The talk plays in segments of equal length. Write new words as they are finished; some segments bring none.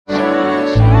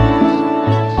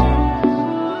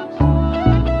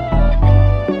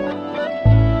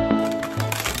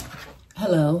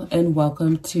and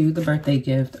welcome to the birthday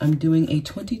gift. I'm doing a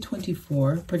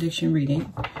 2024 prediction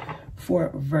reading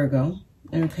for Virgo.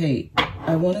 Okay,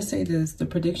 I want to say this, the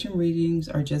prediction readings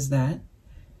are just that.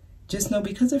 Just know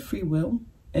because of free will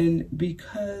and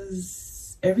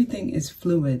because everything is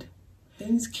fluid,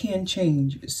 things can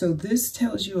change. So this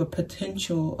tells you a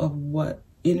potential of what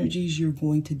energies you're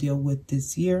going to deal with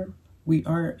this year. We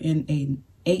are in an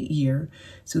 8-year,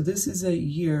 so this is a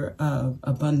year of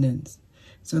abundance.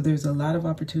 So there's a lot of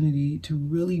opportunity to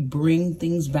really bring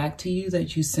things back to you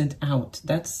that you sent out.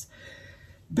 That's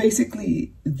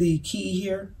basically the key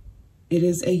here. It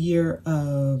is a year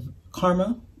of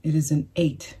karma. It is an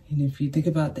 8. And if you think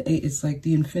about the 8, it's like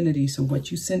the infinity. So what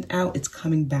you sent out, it's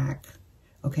coming back.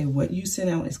 Okay, what you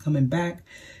sent out is coming back.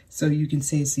 So you can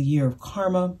say it's a year of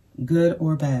karma, good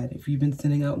or bad. If you've been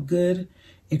sending out good,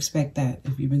 expect that.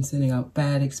 If you've been sending out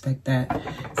bad, expect that.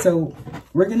 So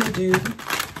we're going to do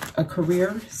a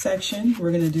career section,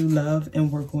 we're going to do love, and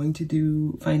we're going to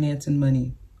do finance and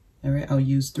money. All right, I'll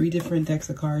use 3 different decks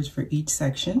of cards for each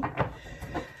section.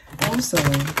 Also,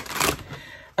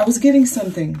 I was getting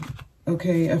something,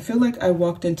 okay? I feel like I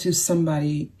walked into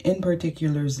somebody in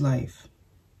particular's life.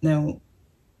 Now,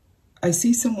 I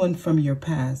see someone from your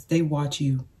past. They watch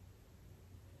you.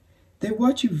 They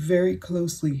watch you very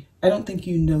closely. I don't think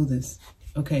you know this.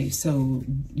 Okay, so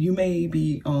you may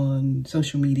be on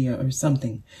social media or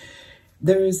something.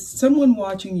 There is someone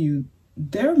watching you.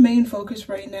 Their main focus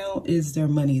right now is their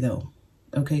money though.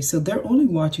 Okay, so they're only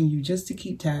watching you just to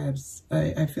keep tabs.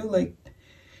 I feel like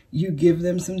you give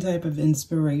them some type of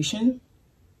inspiration,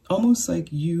 almost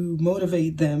like you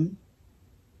motivate them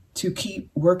to keep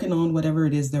working on whatever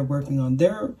it is they're working on.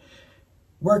 They're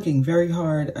working very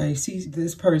hard. I see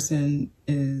this person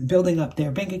is building up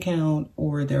their bank account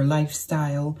or their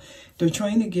lifestyle. They're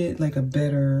trying to get like a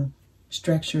better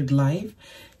structured life.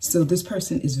 So this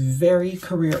person is very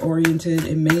career oriented.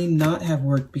 It may not have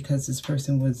worked because this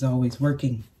person was always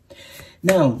working.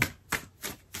 Now,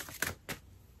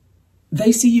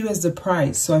 they see you as the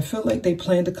prize. So I feel like they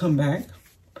plan to come back.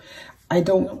 I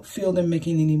don't feel them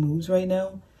making any moves right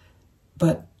now,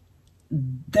 but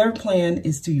their plan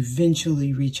is to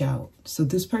eventually reach out. So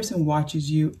this person watches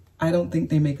you. I don't think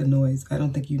they make a noise. I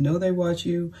don't think you know they watch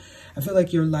you. I feel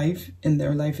like your life and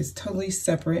their life is totally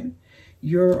separate.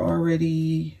 You've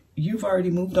already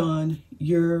moved on.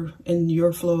 You're in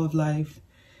your flow of life.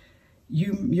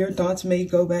 Your thoughts may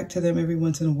go back to them every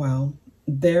once in a while.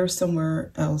 They're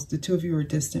somewhere else. The two of you are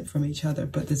distant from each other,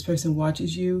 but this person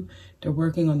watches you. They're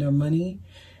working on their money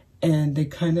and they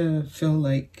kind of feel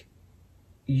like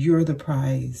you're the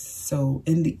prize. So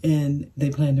in the end, they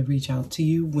plan to reach out to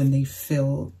you when they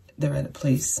feel they're at a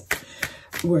place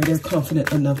where they're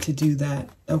confident enough to do that.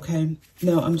 Okay.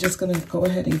 Now I'm just going to go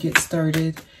ahead and get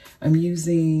started. I'm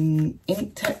using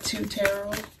Ink Tattoo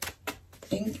Tarot,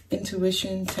 Ink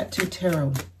Intuition Tattoo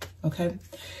Tarot. Okay.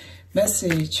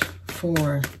 Message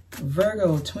for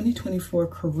Virgo 2024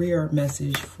 career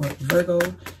message for Virgo,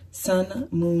 Sun,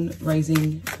 Moon,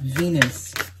 Rising,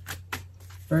 Venus.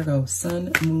 Virgo,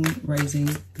 Sun, Moon, Rising,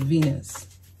 Venus.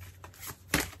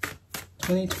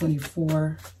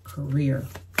 2024 career.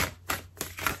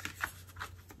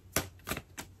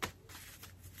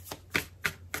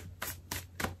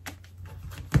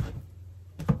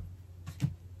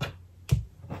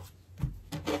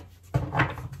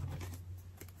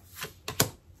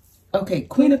 Okay,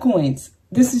 Queen of Coins.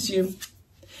 This is you.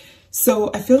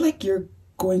 So I feel like you're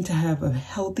going to have a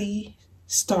healthy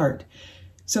start.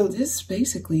 So this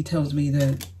basically tells me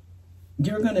that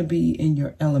you're going to be in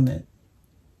your element.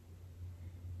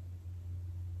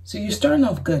 So you're starting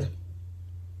off good.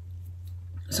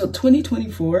 So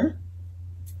 2024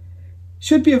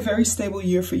 should be a very stable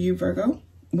year for you, Virgo,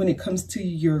 when it comes to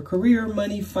your career,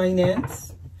 money,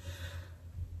 finance.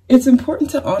 It's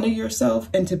important to honor yourself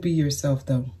and to be yourself,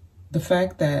 though. The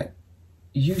fact that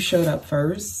you showed up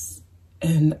first,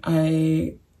 and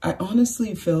I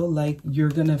honestly feel like you're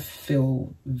going to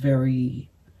feel very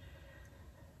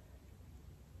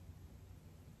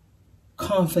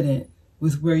confident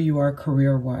with where you are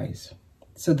career-wise.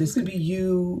 So this could be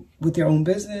you with your own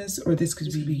business, or this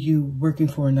could be you working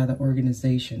for another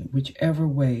organization. Whichever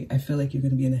way, I feel like you're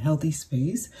going to be in a healthy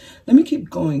space. Let me keep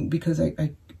going because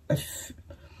I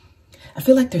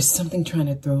feel like there's something trying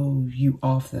to throw you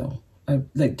off, though.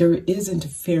 Like there is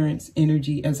interference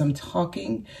energy as I'm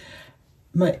talking.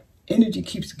 My energy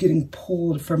keeps getting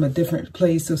pulled from a different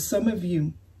place. So some of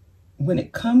you, when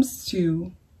it comes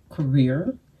to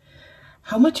career,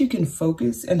 how much you can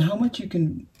focus and how much you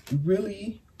can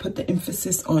really put the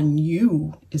emphasis on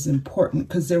you is important,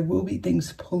 because there will be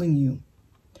things pulling you.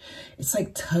 It's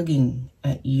like tugging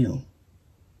at you.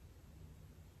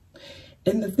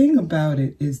 And the thing about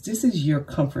it is this is your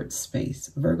comfort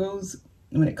space. Virgos,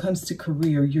 when it comes to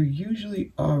career, you're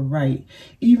usually all right.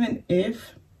 Even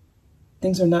if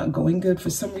things are not going good, for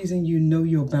some reason, you know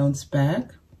you'll bounce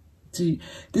back. So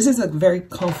this is a very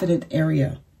confident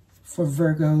area for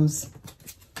Virgos.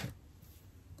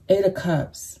 8 of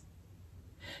Cups.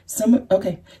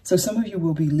 Okay, so some of you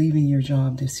will be leaving your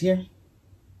job this year.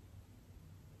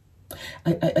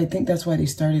 I think that's why they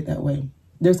started that way.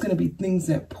 There's going to be things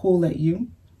that pull at you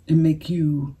and make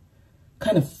you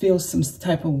kind of feel some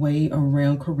type of way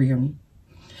around career.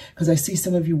 Because I see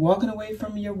some of you walking away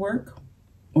from your work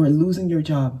or losing your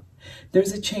job.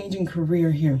 There's a change in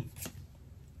career here.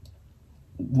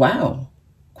 Wow.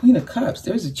 Queen of Cups.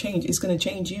 There's a change. It's going to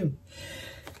change you.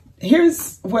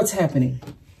 Here's what's happening.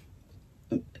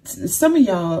 Some of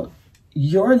y'all,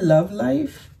 your love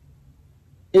life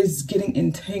is getting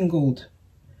entangled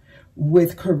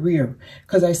with career.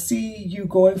 Because I see you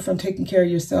going from taking care of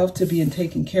yourself to being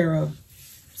taken care of.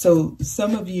 So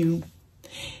some of you,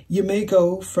 you may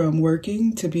go from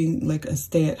working to being like a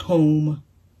stay-at-home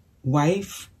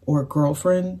wife or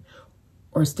girlfriend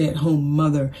or stay-at-home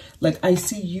mother. Like I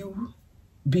see you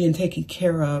being taken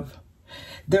care of.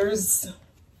 There's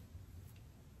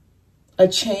a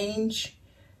change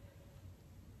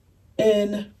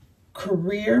in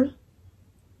career,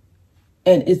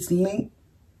 and it's linked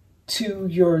to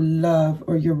your love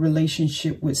or your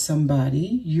relationship with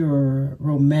somebody you're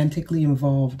romantically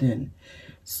involved in.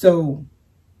 So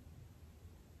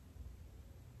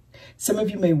some of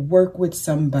you may work with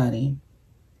somebody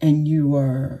and you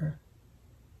are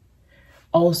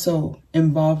also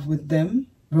involved with them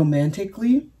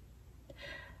romantically.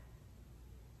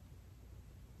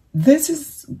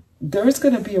 There's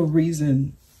going to be a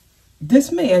reason.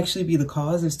 This may actually be the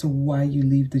cause as to why you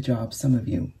leave the job, some of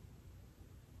you,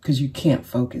 because you can't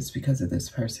focus because of this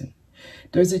person.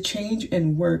 There's a change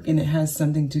in work, and it has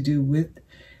something to do with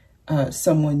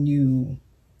someone you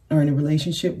are in a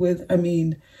relationship with. I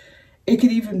mean, it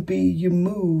could even be you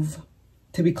move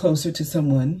to be closer to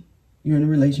someone you're in a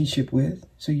relationship with,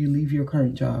 so you leave your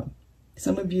current job.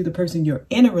 Some of you, the person you're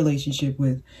in a relationship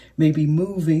with may be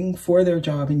moving for their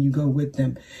job and you go with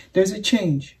them. There's a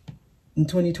change in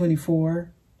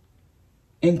 2024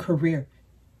 in career.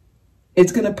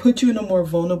 It's going to put you in a more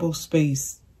vulnerable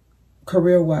space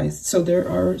career-wise. So there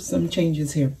are some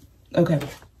changes here. Okay.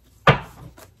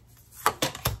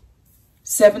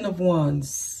 7 of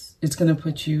Wands. It's going to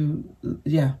put you,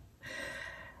 yeah.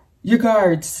 Your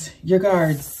guards,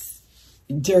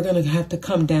 they're going to have to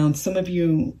come down. Some of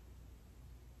you,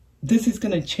 this is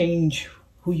going to change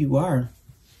who you are,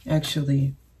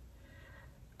 actually.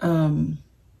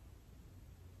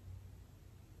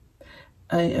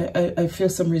 I feel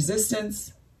some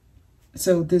resistance,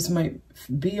 so this might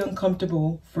be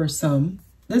uncomfortable for some.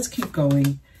 Let's keep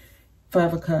going.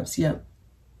 5 of Cups, yep.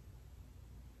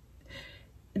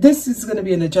 This is going to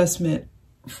be an adjustment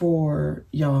for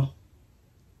y'all,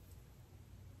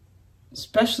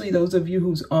 especially those of you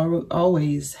who's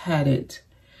always had it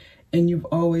and you've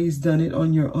always done it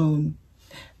on your own.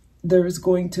 There is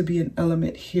going to be an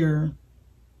element here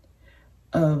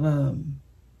of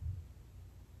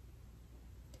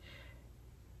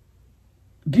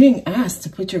being asked to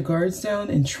put your guards down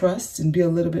and trust and be a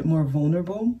little bit more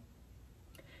vulnerable.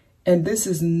 And this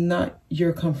is not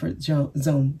your comfort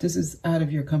zone. This is out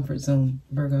of your comfort zone,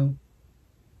 Virgo.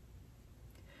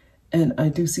 And I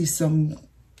do see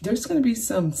there's going to be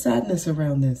some sadness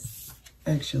around this,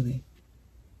 actually.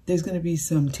 There's going to be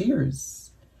some tears,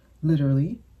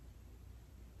 literally.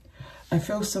 I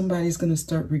feel somebody's going to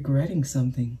start regretting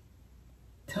something.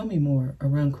 Tell me more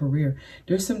around career.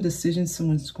 There's some decisions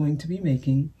someone's going to be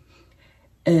making.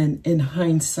 And in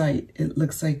hindsight, it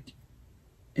looks like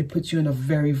it puts you in a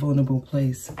very vulnerable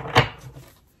place.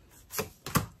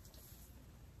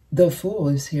 The Fool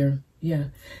is here. Yeah.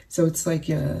 So it's like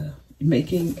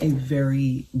making a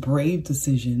very brave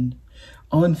decision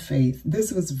on faith.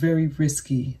 This was very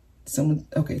risky.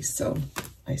 Okay, so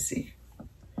I see.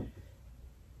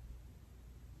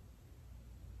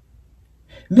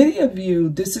 Many of you,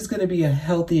 this is going to be a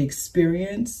healthy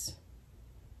experience.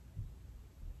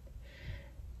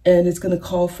 And it's going to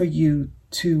call for you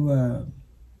to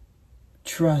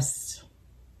trust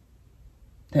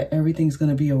that everything's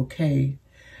going to be okay.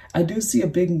 I do see a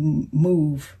big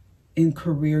move in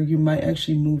career. You might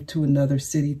actually move to another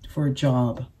city for a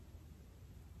job.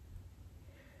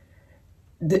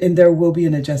 And there will be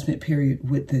an adjustment period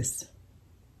with this.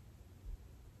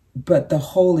 But the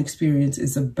whole experience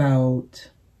is about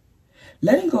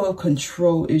letting go of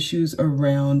control issues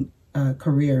around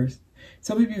careers.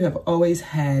 Some of you have always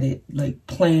had it like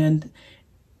planned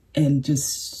and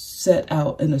just set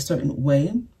out in a certain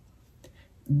way,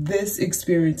 this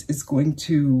experience is going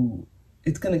to,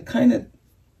 it's going to kind of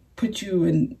put you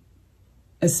in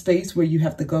a space where you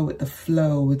have to go with the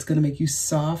flow. It's going to make you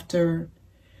softer.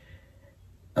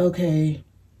 Okay.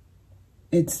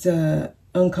 It's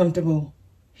uncomfortable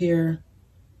here.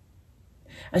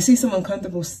 I see some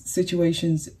uncomfortable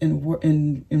situations in work,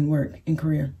 in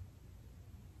career.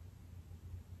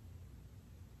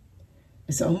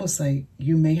 It's almost like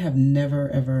you may have never,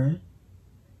 ever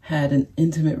had an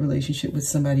intimate relationship with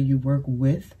somebody you work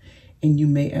with, and you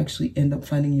may actually end up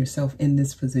finding yourself in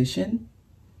this position.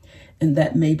 And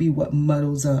that may be what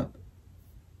muddles up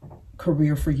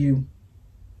career for you.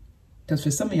 Because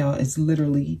for some of y'all, it's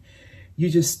literally, you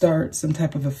just start some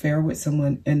type of affair with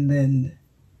someone, and then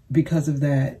because of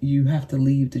that, you have to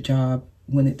leave the job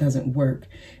when it doesn't work.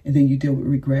 And then you deal with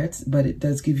regrets, but it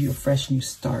does give you a fresh new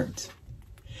start.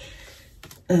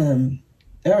 All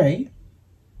right.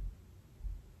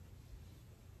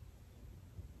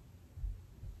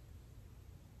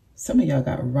 Some of y'all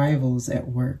got rivals at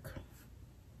work.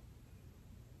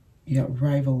 You got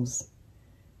rivals,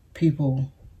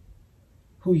 people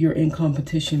who you're in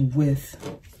competition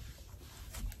with.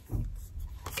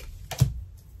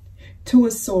 Two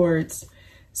of Swords.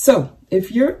 So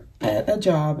if you're at a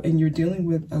job and you're dealing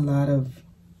with a lot of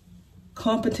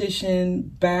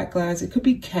competition, backlash, it could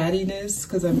be cattiness,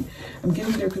 because I'm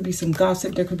getting there could be some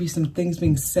gossip, there could be some things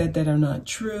being said that are not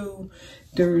true.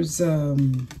 There's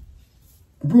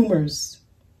rumors.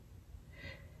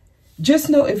 Just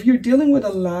know, if you're dealing with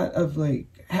a lot of like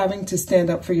having to stand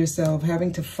up for yourself,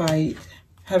 having to fight,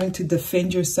 having to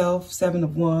defend yourself, Seven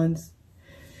of Wands,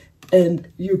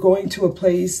 and you're going to a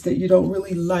place that you don't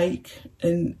really like,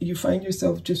 and you find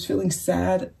yourself just feeling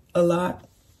sad a lot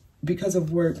because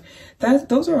of work,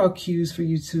 those are all cues for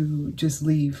you to just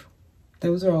leave.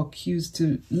 Those are all cues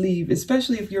to leave,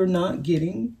 especially if you're not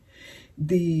getting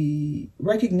the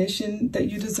recognition that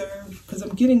you deserve. Because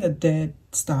I'm getting a dead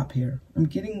stop here. I'm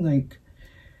getting like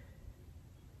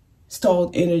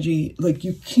stalled energy. Like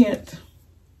you can't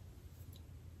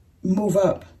move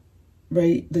up,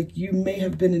 right? Like you may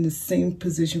have been in the same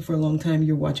position for a long time.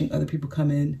 You're watching other people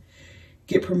come in,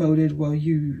 get promoted, while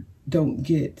you don't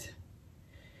get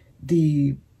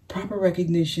the proper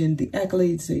recognition, the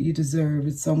accolades that you deserve.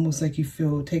 It's almost like you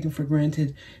feel taken for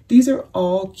granted. These are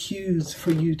all cues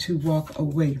for you to walk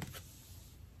away.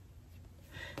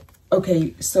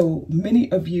 Okay, so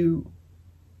many of you,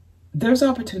 there's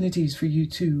opportunities for you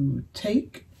to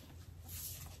take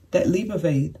that leap of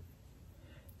faith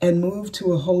and move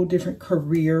to a whole different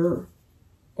career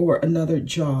or another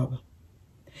job.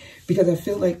 Because I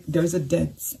feel like there's a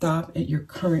dead stop at your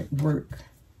current work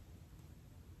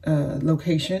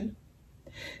location.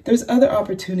 There's other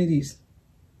opportunities.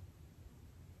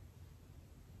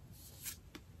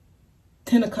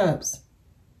 Ten of Cups.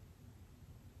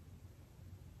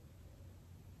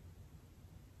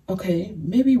 Okay,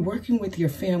 maybe working with your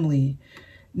family.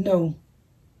 No.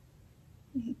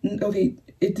 Okay,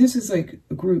 this is like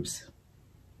groups.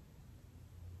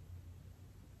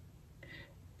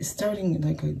 It's starting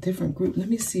like a different group. Let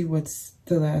me see what's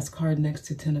the last card next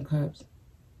to Ten of Cups.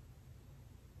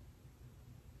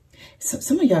 So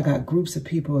some of y'all got groups of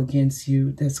people against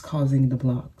you that's causing the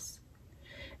blocks.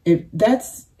 If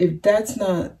that's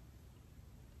not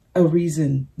a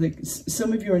reason, like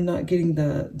some of you are not getting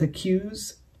the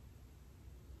cues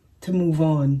to move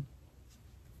on.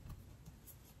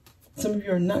 Some of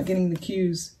you are not getting the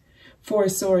cues. Four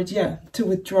of Swords, yeah, to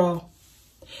withdraw,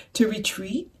 to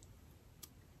retreat,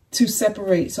 to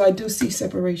separate. So I do see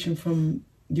separation from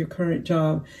your current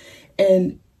job.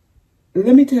 And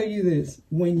let me tell you this,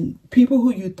 when people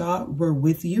who you thought were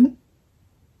with you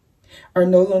are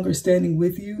no longer standing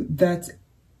with you, that's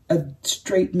a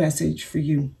straight message for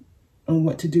you on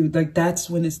what to do. Like that's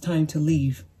when it's time to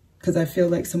leave. Because I feel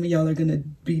like some of y'all are going to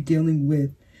be dealing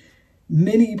with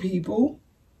many people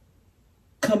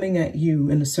coming at you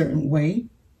in a certain way.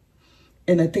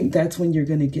 And I think that's when you're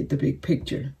going to get the big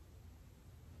picture.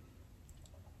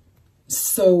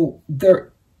 So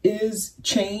there is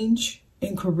change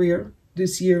in career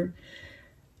this year.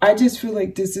 I just feel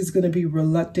like this is going to be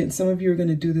reluctant. Some of you are going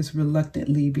to do this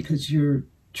reluctantly because you're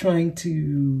trying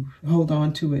to hold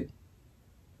on to it.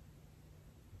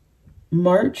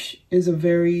 March is a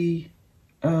very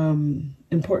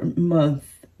important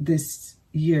month this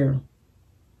year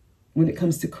when it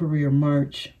comes to career.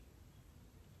 March.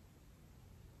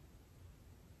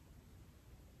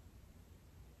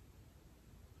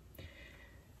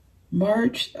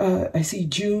 I see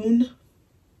June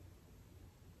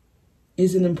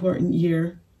is an important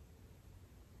year.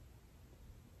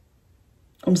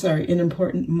 an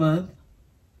important month.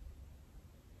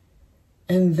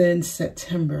 And then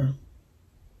September.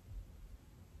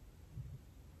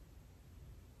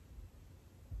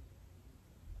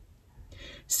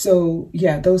 So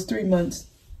yeah, those 3 months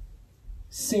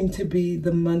seem to be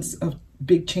the months of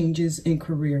big changes in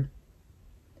career.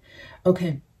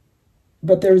 Okay,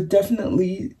 but there's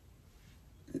definitely,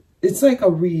 it's like a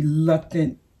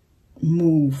reluctant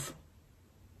move.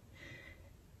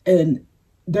 And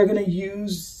they're going to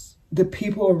use the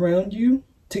people around you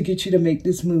to get you to make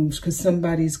this move, because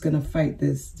somebody's going to fight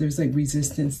this. There's like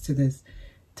resistance to this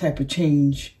type of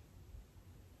change.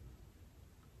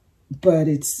 But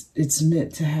it's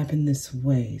meant to happen this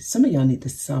way. Some of y'all need to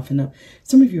soften up.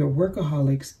 Some of you are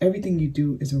workaholics. Everything you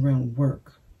do is around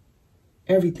work.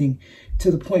 Everything, to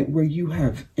the point where you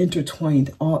have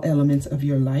intertwined all elements of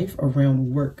your life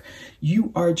around work.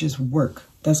 You are just work.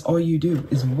 That's all you do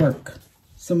is work.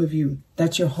 Some of you,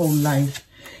 that's your whole life.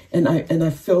 And I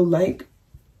feel like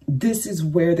this is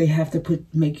where they have to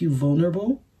make you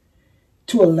vulnerable,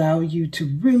 to allow you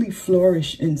to really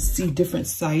flourish and see different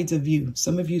sides of you.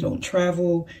 Some of you don't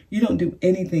travel. You don't do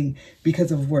anything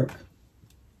because of work.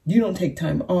 You don't take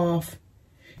time off.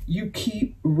 You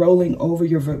keep rolling over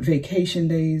your vacation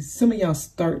days. Some of y'all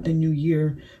start the new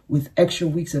year with extra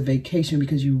weeks of vacation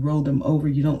because you roll them over.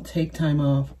 You don't take time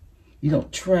off. You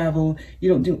don't travel. You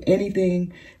don't do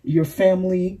anything. Your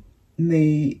family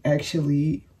may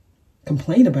actually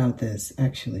complain about this,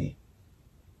 actually.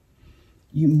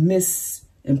 You miss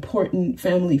important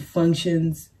family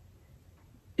functions.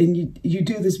 And you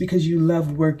do this because you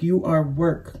love work. You are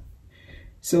work.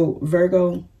 So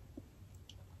Virgo,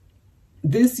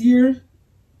 this year,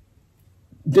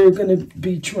 they're going to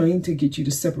be trying to get you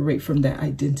to separate from that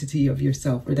identity of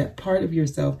yourself, or that part of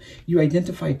yourself. You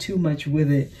identify too much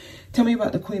with it. Tell me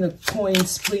about the Queen of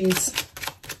Coins, please.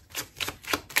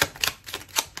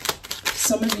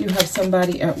 Some of you have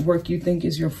somebody at work you think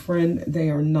is your friend. They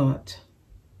are not.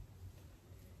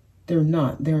 They're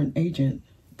not. They're an agent.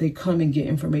 They come and get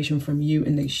information from you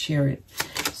and they share it.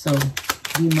 So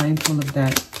be mindful of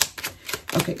that.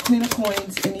 Okay, Queen of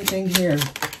Coins, anything here?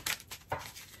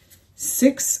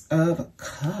 6 of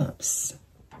Cups.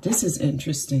 This is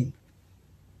interesting.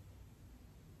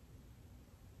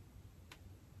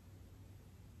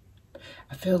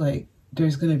 I feel like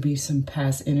there's going to be some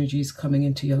past energies coming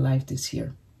into your life this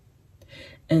year.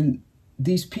 And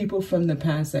these people from the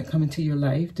past that come into your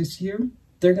life this year,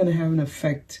 they're going to have an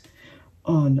effect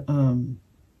on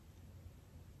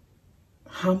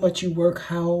how much you work,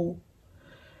 how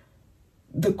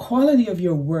the quality of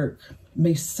your work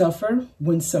may suffer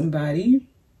when somebody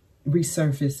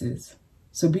resurfaces.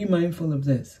 So be mindful of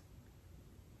this.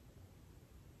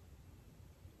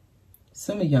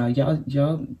 Some of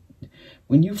y'all,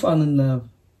 when you fall in love,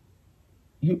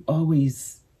 you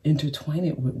always intertwine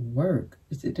it with work.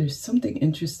 There's something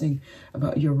interesting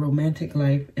about your romantic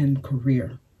life and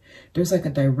career. There's like a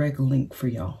direct link for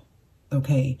y'all.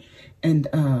 Okay. And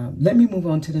let me move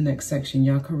on to the next section.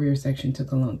 Y'all career section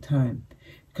took a long time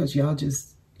because y'all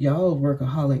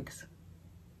workaholics.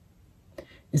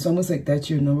 It's almost like that's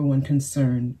your number one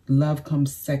concern. Love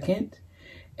comes second,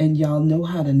 and y'all know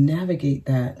how to navigate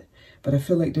that. But I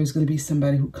feel like there's going to be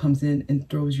somebody who comes in and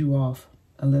throws you off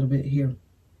a little bit here.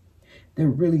 They're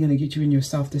really going to get you in your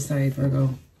softer side,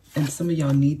 Virgo. And some of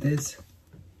y'all need this.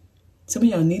 Some of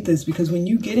y'all need this because when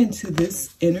you get into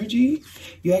this energy,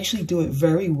 you actually do it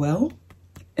very well.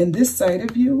 And this side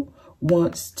of you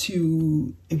wants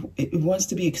to, it wants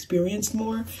to be experienced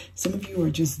more. Some of you are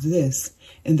just this.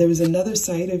 And there is another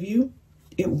side of you.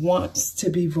 It wants to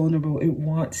be vulnerable. It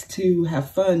wants to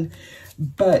have fun.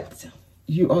 But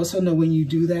you also know when you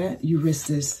do that, you risk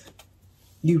this.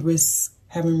 You risk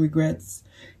having regrets.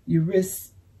 You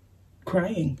risk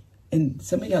crying. And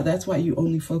some of y'all, that's why you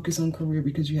only focus on career,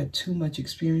 because you have too much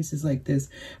experiences like this.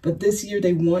 But this year,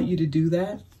 they want you to do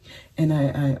that. And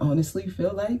I honestly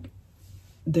feel like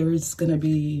there's going to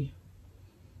be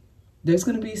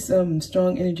some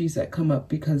strong energies that come up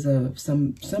because of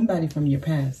somebody from your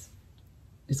past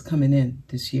is coming in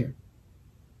this year.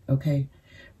 Okay,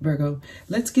 Virgo,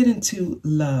 let's get into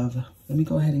love. Let me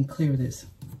go ahead and clear this.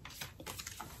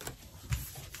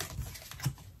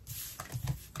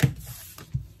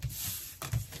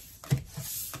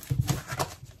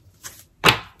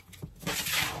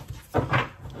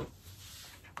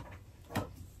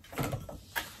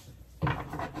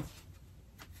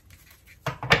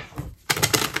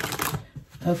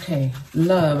 Okay,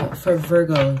 love for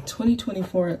Virgo,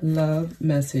 2024 love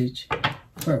message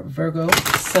for Virgo,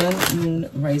 Sun, Moon,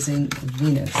 Rising,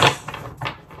 Venus.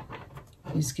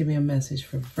 Please give me a message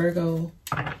for Virgo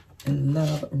and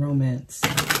love, romance.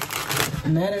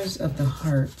 Matters of the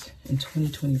heart in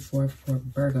 2024 for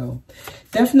Virgo.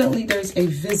 Definitely there's a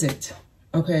visit.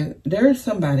 Okay, there is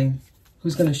somebody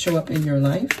who's going to show up in your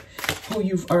life who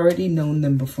you've already known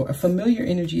them before. A familiar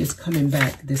energy is coming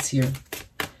back this year.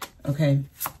 Okay,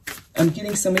 I'm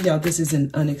getting some of y'all, this is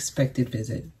an unexpected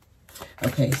visit.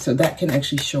 Okay, so that can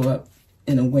actually show up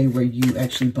in a way where you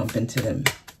actually bump into them.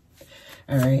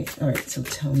 All right, so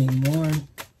tell me more.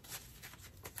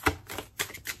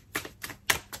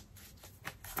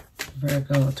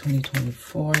 Virgo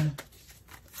 2024,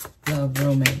 love,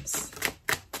 romance.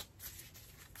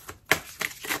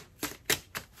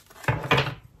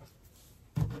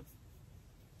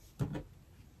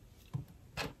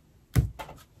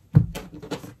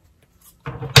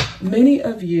 Many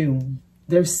of you,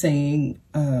 they're saying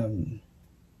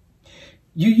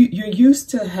you're used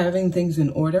to having things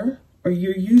in order, or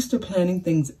you're used to planning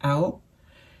things out.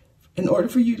 In order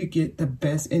for you to get the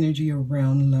best energy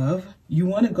around love, you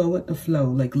want to go with the flow,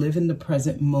 like live in the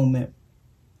present moment.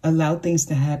 Allow things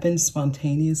to happen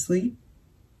spontaneously.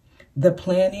 The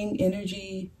planning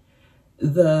energy,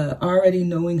 the already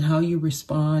knowing how you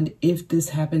respond. If this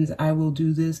happens, I will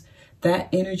do this. That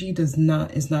energy is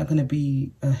not going to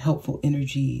be a helpful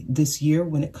energy this year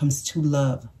when it comes to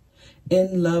love.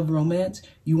 In love, romance,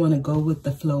 you want to go with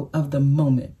the flow of the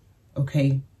moment,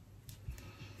 okay?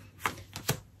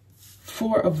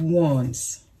 Four of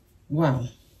Wands. Wow.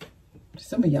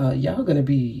 Some of y'all going to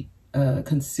be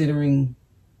considering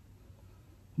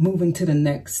moving to the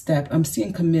next step. I'm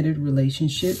seeing committed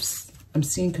relationships.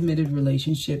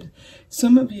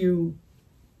 Some of you,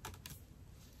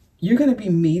 you're going to be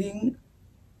meeting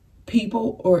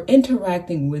people or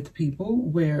interacting with people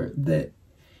where the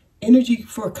energy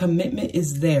for commitment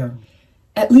is there.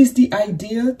 At least the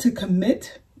idea to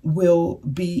commit will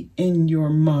be in your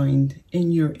mind,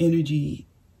 in your energy,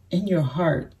 in your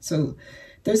heart. So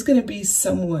there's going to be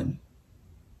someone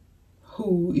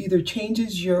who either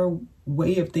changes your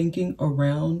way of thinking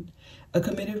around a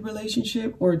committed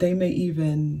relationship, or they may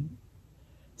even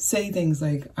say things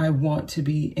like, I want to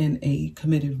be in a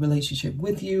committed relationship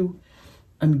with you.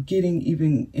 I'm getting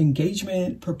even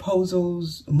engagement,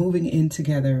 proposals, moving in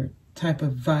together type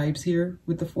of vibes here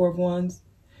with the Four of Wands.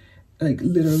 Like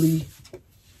literally,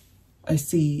 I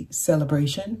see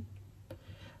celebration.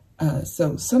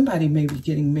 So somebody may be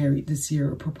getting married this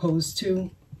year or proposed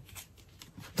to.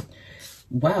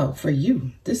 Wow, for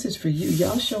you. This is for you.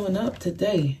 Y'all showing up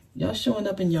today. Y'all showing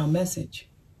up in y'all message.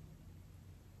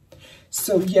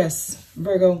 So yes,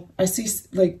 Virgo, I see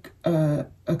like a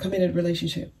committed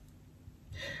relationship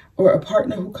or a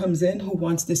partner who comes in who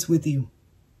wants this with you.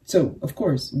 So of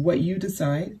course, what you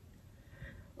decide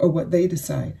or what they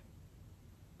decide,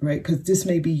 right? Because this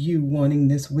may be you wanting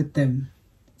this with them.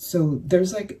 So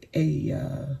there's like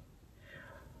a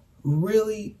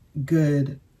really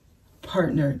good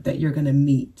partner that you're going to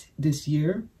meet this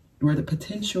year, where the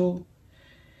potential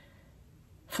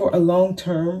for a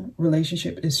long-term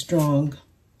relationship is strong.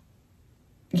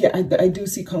 Yeah, I do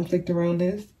see conflict around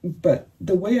this, but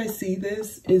the way I see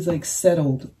this is like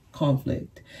settled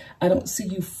conflict. I don't see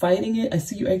you fighting it. I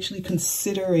see you actually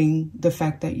considering the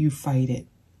fact that you fight it,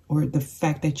 or the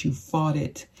fact that you fought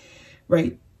it,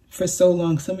 right? For so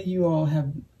long, some of you all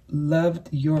have loved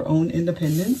your own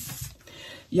independence.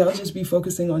 Y'all just be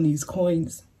focusing on these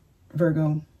coins,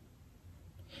 Virgo.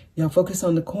 Y'all focus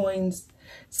on the coins.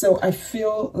 So I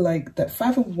feel like that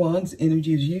Five of Wands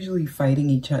energy is usually fighting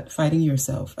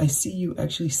yourself. I see you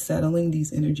actually settling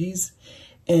these energies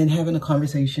and having a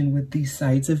conversation with these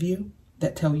sides of you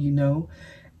that tell you no.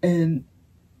 And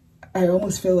I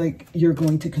almost feel like you're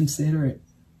going to consider it.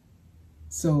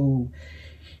 So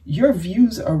your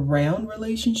views around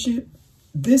relationship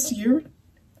this year,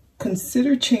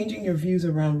 consider changing your views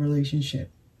around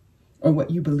relationship or what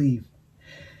you believe.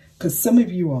 Because some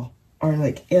of you all are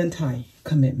like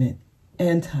anti-commitment,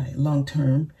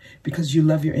 anti-long-term, because you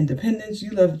love your independence.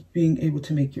 You love being able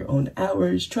to make your own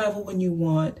hours, travel when you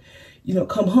want, you know,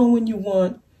 come home when you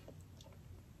want.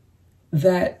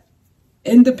 That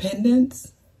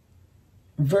independence,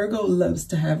 Virgo loves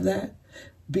to have that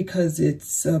because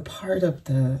it's a part of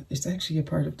it's actually a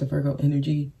part of the Virgo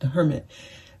energy, the Hermit.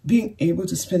 Being able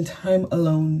to spend time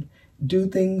alone, do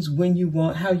things when you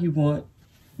want, how you want,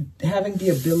 having the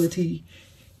ability.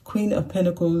 Queen of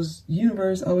Pentacles,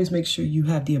 universe always makes sure you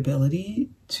have the ability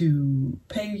to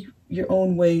pay your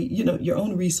own way, you know, your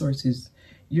own resources.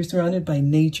 You're surrounded by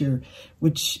nature,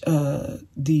 which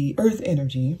the earth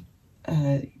energy,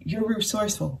 you're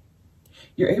resourceful.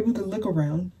 You're able to look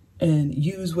around and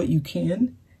use what you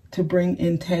can to bring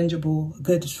in tangible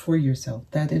goods for yourself.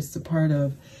 That is the part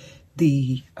of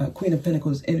the Queen of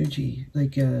Pentacles energy.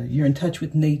 Like you're in touch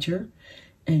with nature,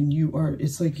 and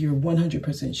it's like you're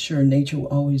 100% sure nature will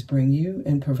always bring you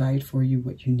and provide for you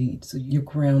what you need. So you're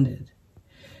grounded.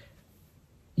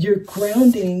 You're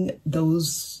grounding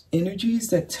those energies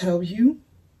that tell you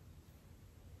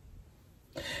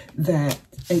that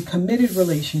a committed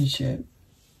relationship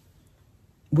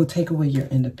will take away your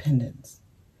independence.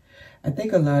 I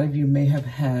think a lot of you may have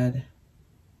had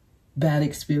bad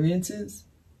experiences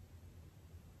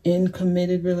in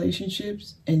committed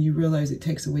relationships, and you realize it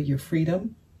takes away your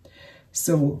freedom.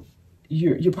 So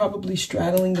you're probably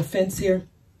straddling the fence here.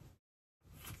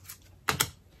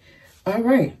 All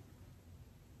right.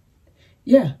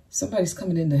 Yeah, somebody's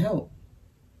coming in to help.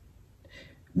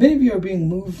 Many of you are being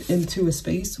moved into a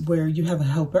space where you have a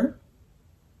helper.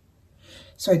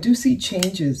 So I do see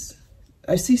changes.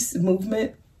 I see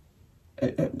movement.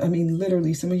 I mean,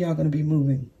 literally, some of y'all are going to be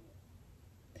moving.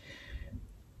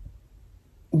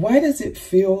 Why does it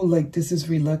feel like this is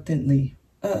reluctantly?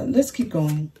 Let's keep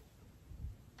going.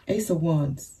 Ace of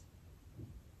Wands.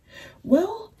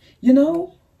 Well, you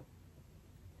know,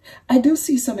 I do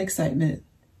see some excitement.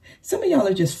 Some of y'all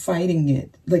are just fighting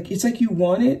it. Like, it's like you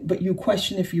want it, but you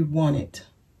question if you want it.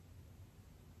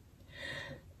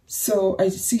 So I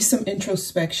see some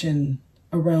introspection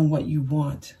around what you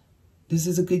want. This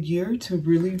is a good year to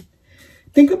really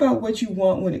think about what you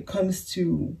want when it comes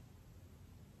to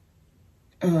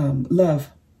love.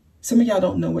 Some of y'all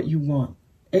don't know what you want.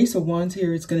 Ace of Wands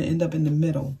here is going to end up in the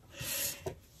middle.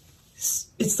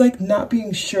 It's like not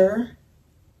being sure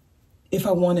if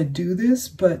I want to do this,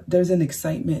 but there's an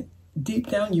excitement. Deep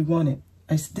down, you want it.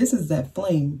 This is that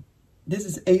flame. This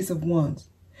is Ace of Wands.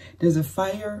 There's a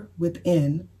fire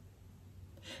within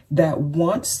that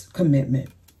wants commitment.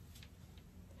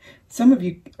 Some of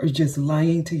you are just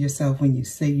lying to yourself when you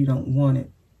say you don't want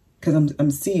it. Because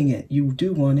I'm seeing it. You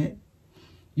do want it.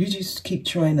 You just keep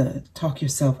trying to talk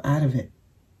yourself out of it.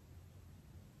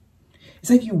 It's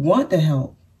like you want the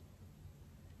help,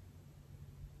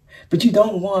 but you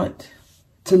don't want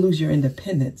to lose your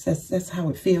independence. That's how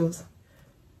it feels.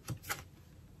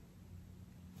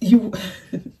 You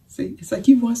see, it's like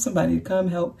you want somebody to come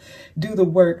help do the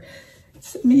work.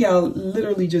 Some of y'all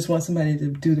literally just want somebody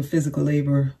to do the physical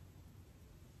labor.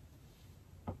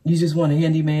 You just want a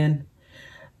handyman.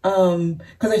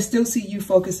 Because I still see you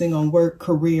focusing on work,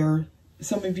 career.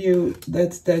 Some of you,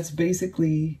 that's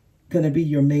basically going to be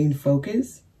your main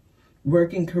focus,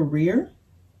 work and career.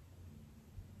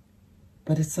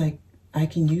 But it's like, I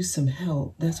can use some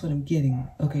help. That's what I'm getting.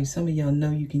 Okay, some of y'all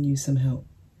know you can use some help.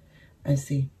 I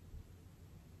see.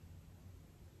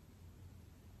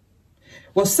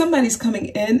 Well, somebody's coming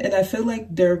in, and I feel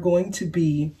like they're going to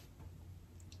be...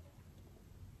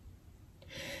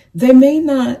 They may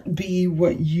not be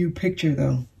what you picture,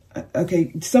 though.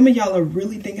 Okay, some of y'all are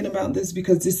really thinking about this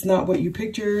because it's not what you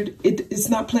pictured. It's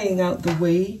not playing out the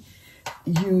way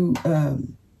you...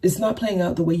 it's not playing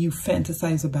out the way you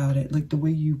fantasize about it, like the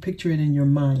way you picture it in your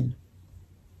mind.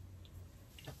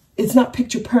 It's not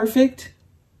picture perfect,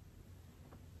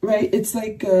 right? It's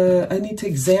like, I need to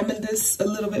examine this a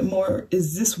little bit more.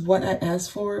 Is this what I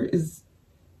asked for? Is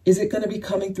it going to be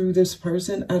coming through this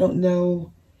person? I don't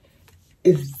know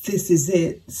if this is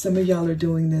it. Some of y'all are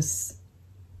doing this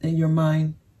in your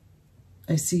mind.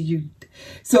 I see you.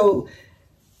 So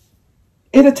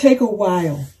it'll take a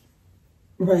while.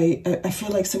 Right. I feel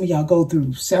like some of y'all go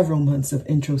through several months of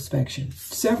introspection.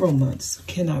 Several months.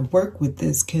 Can I work with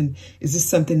this? Is this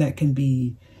something that can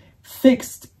be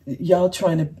fixed? Y'all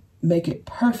trying to make it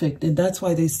perfect. And that's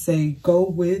why they say go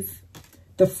with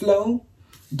the flow.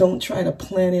 Don't try to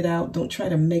plan it out. Don't try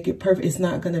to make it perfect. It's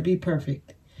not going to be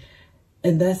perfect.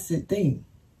 And that's the thing.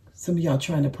 Some of y'all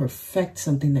trying to perfect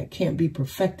something that can't be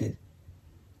perfected.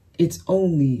 It's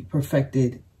only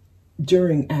perfected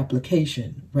during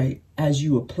application, right? As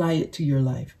you apply it to your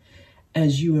life,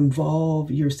 as you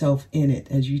involve yourself in it,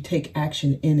 as you take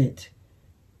action in it,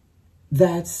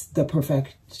 that's the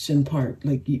perfection part.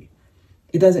 Like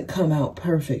it doesn't come out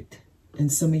perfect.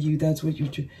 And some of you, that's what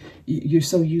you're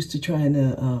so used to trying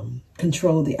to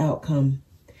control the outcome,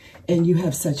 and you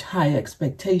have such high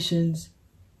expectations.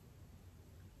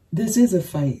 This is a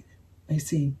fight, I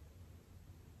see.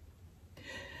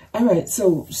 All right,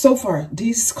 so far,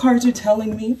 these cards are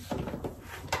telling me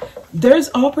there's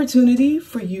opportunity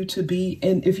for you to be,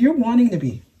 and if you're wanting to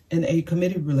be in a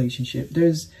committed relationship,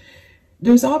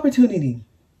 there's opportunity.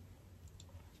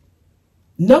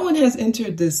 No one has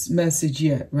entered this message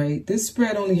yet, right? This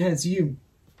spread only has you.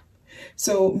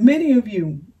 So many of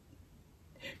you,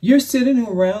 you're sitting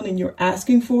around and you're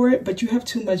asking for it, but you have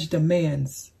too much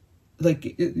demands.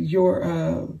 Like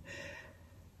you're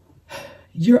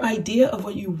Your idea of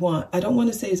what you want, I don't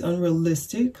want to say it's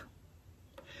unrealistic,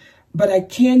 but I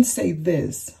can say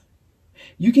this.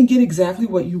 You can get exactly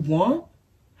what you want,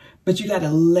 but you got to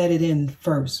let it in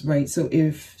first, right? So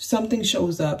if something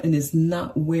shows up and it's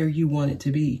not where you want it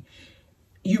to be,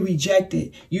 you reject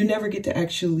it. You never get to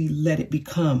actually let it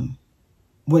become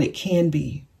what it can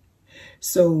be.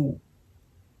 So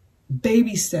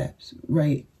baby steps,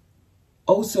 right?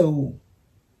 Also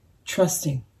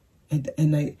trusting.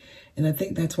 And I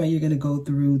think that's why you're going to go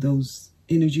through those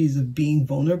energies of being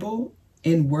vulnerable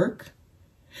in work,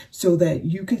 so that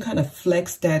you can kind of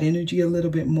flex that energy a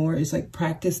little bit more. It's like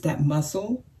practice that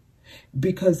muscle,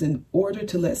 because in order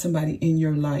to let somebody in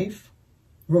your life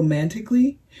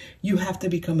romantically, you have to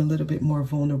become a little bit more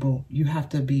vulnerable. You have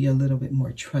to be a little bit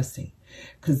more trusting,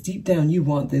 because deep down you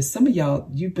want this. Some of y'all,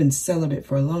 you've been celibate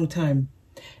for a long time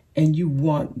and you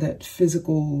want that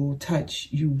physical touch.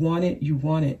 You want it. You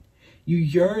want it. You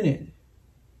yearn it.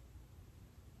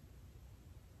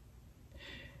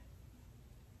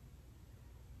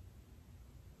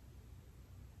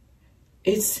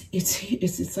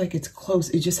 It's like it's close.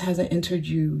 It just hasn't entered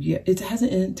you yet. It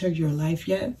hasn't entered your life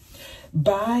yet.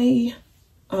 By,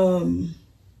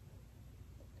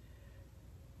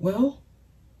 well,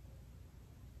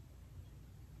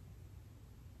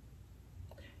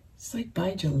 it's like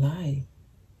by July.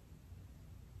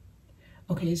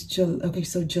 Okay, okay,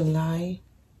 so July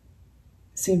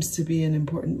seems to be an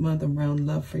important month around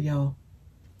love for y'all.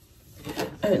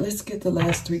 All right, let's get the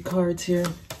last 3 cards here.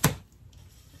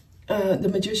 The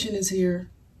Magician is here.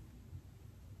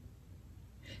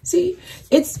 See,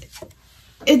 it's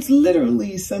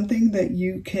literally something that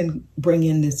you can bring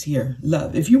in this year.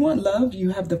 Love. If you want love, you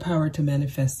have the power to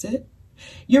manifest it.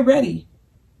 You're ready.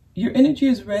 Your energy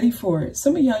is ready for it.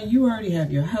 Some of y'all, you already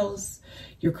have your house.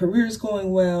 Your career is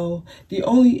going well. The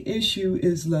only issue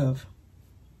is love.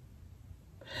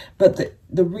 But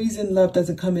the reason love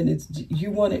doesn't come in is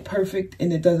you want it perfect,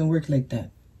 and it doesn't work like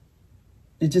that.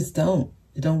 It just don't.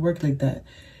 It don't work like that.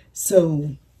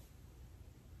 So,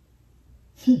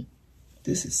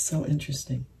 this is so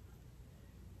interesting.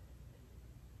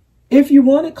 If you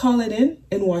want it, call it in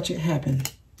and watch it happen.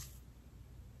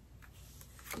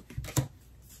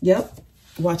 Yep,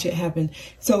 watch it happen.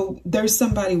 So there's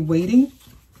somebody waiting.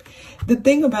 The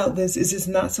thing about this is it's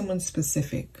not someone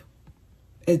specific.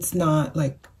 It's not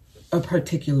like a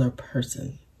particular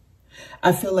person.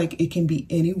 I feel like it can be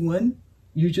anyone.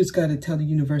 You just got to tell the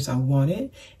universe, I want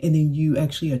it. And then you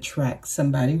actually attract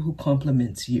somebody who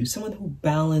complements you, someone who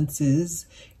balances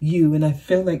you. And I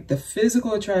feel like the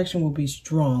physical attraction will be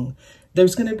strong.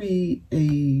 There's going to be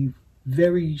a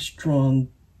very strong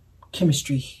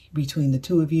chemistry between the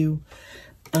two of you.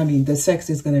 I mean, the sex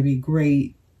is going to be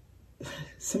great.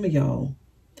 Some of y'all,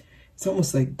 it's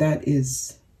almost like that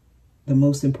is the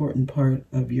most important part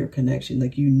of your connection.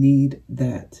 Like you need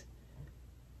that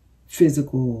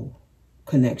physical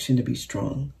connection to be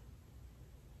strong.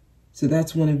 So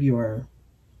that's one of your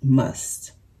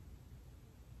must.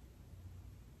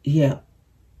 Yeah,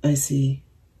 I see.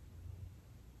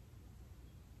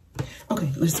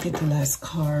 Okay, let's get the last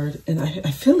card. And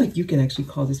I feel like you can actually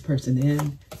call this person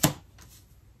in.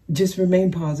 Just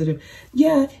remain positive.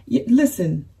 Yeah,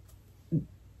 listen.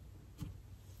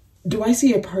 Do I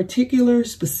see a particular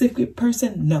specific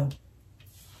person? No.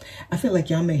 I feel like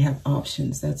y'all may have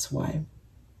options. That's why.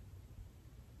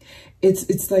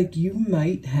 It's like you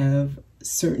might have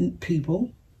certain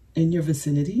people in your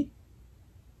vicinity,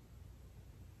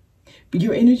 but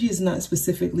your energy is not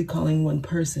specifically calling one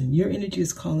person. Your energy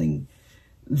is calling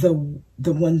the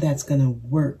one that's gonna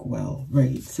work well,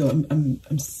 right? So I'm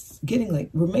getting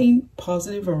like remain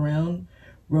positive around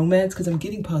romance, because I'm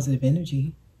getting positive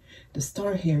energy. The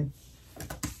Star here.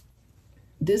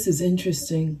 This is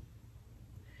interesting.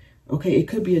 Okay, it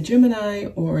could be a Gemini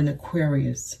or an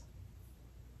Aquarius.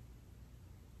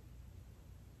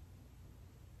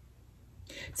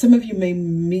 Some of you may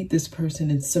meet this person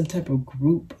in some type of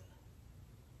group.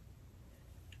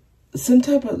 Some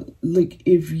type of, like,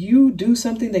 if you do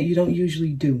something that you don't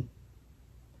usually do.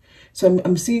 So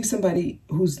I'm seeing somebody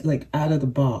who's like out of the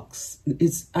box.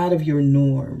 It's out of your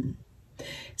norm.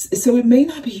 So it may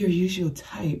not be your usual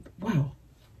type. Wow.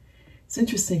 It's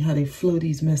interesting how they flow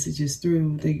these messages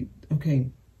through.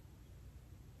 Okay.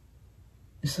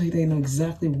 It's like they know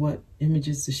exactly what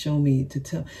images to show me, to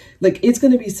tell. Like, it's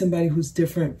going to be somebody who's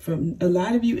different from a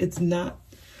lot of you. It's not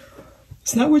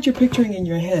what you're picturing in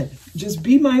your head. Just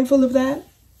be mindful of that.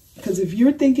 Because if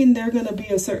you're thinking they're going to be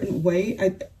a certain way,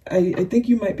 I think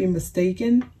you might be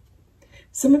mistaken.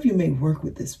 Some of you may work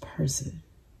with this person.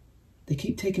 They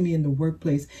keep taking me in the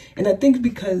workplace. And I think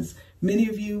because many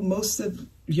of you, most of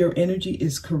your energy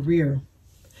is career.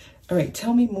 All right,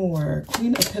 tell me more.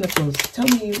 Queen of Pentacles. Tell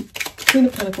me, Queen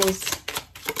of Pentacles.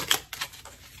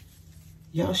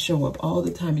 Y'all show up all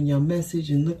the time in your message,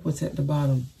 and look what's at the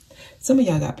bottom. Some of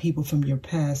y'all got people from your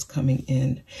past coming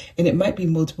in, and it might be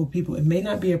multiple people. It may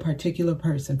not be a particular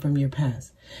person from your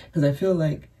past, because I feel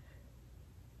like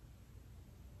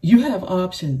you have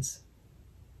options.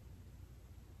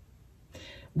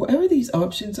 Whatever these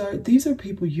options are, these are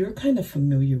people you're kind of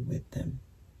familiar with them.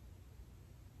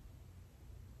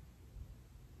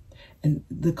 And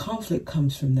the conflict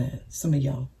comes from that, some of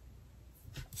y'all.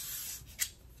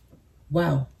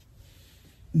 Wow.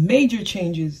 Major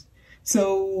changes.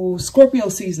 So Scorpio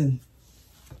season.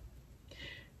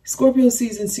 Scorpio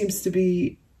season seems to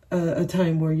be a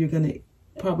time where you're going to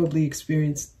probably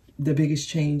experience the biggest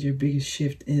change or biggest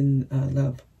shift in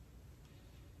love.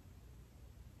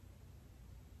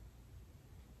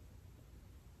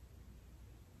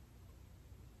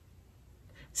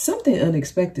 Something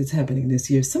unexpected is happening this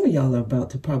year. Some of y'all are about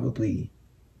to probably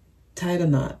tie a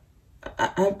knot.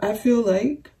 I feel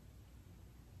like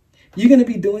you're going to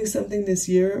be doing something this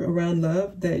year around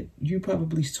love that you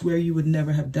probably swear you would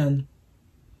never have done.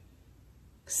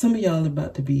 Some of y'all are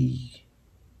about to be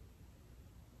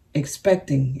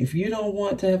expecting. If you don't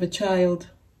want to have a child,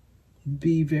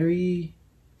 be very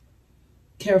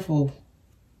careful.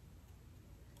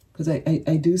 Because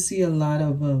I do see a lot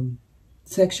of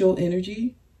sexual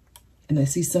energy. And I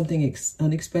see something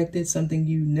unexpected, something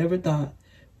you never thought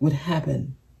would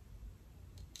happen.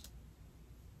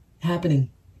 Happening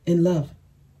in love.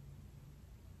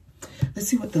 Let's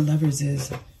see what the Lovers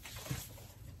is.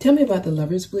 Tell me about the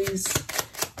Lovers, please.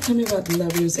 Tell me about the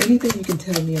Lovers. Anything you can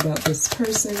tell me about this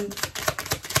person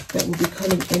that will be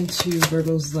coming into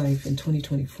Virgo's life in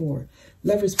 2024.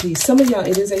 Lovers, please. Some of y'all,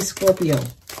 it is a Scorpio.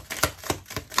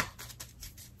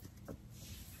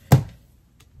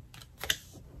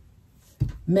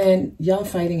 Man, y'all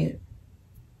fighting it.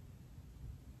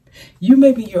 You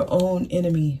may be your own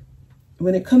enemy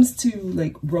when it comes to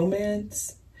like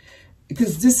romance,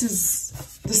 because this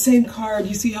is the same card.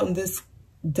 You see how in this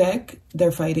deck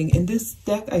they're fighting. In this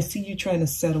deck, I see you trying to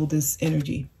settle this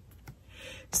energy.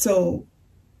 So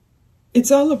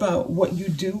it's all about what you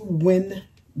do when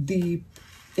the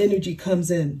energy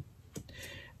comes in.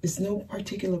 It's no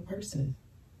particular person.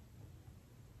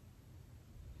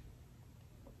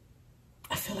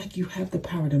 I feel like you have the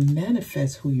power to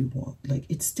manifest who you want. Like,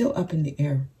 it's still up in the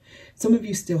air. Some of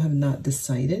you still have not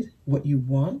decided what you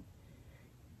want.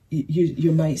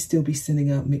 You might still be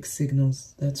sending out mixed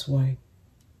signals. That's why.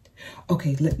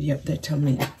 Okay, tell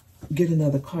me. Get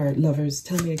another card. Lovers,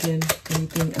 tell me again.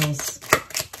 Anything else?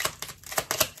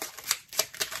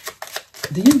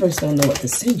 The universe don't know what to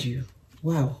send you.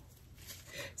 Wow.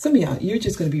 Some of y'all, you're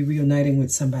just going to be reuniting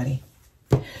with somebody.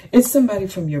 It's somebody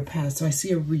from your past. So I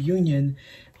see a reunion.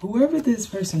 Whoever this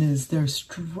person is, they're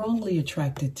strongly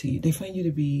attracted to you. They find you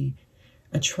to be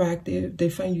attractive. They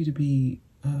find you to be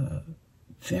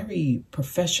very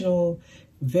professional,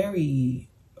 very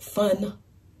fun.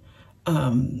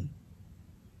 I'm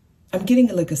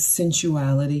getting like a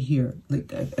sensuality here.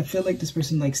 Like I feel like this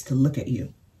person likes to look at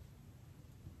you.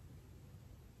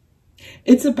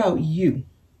 It's about you.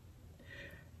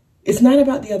 It's not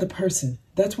about the other person.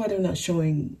 That's why they're not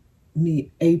showing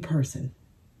me a person.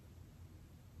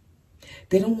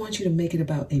 They don't want you to make it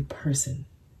about a person,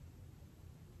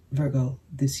 Virgo,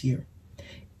 this year.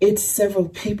 It's several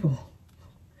people.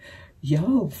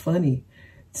 Y'all funny.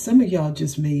 Some of y'all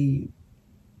just you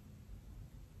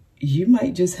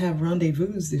might just have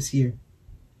rendezvous this year.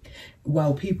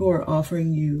 While people are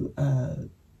offering you,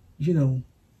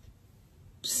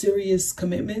 serious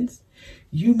commitments,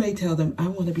 you may tell them, I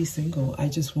want to be single. I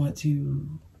just want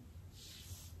to,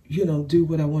 do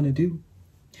what I want to do.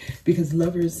 Because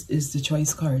Lovers is the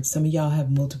choice card. Some of y'all have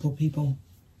multiple people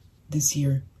this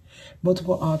year.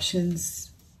 Multiple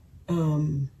options.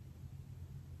 Some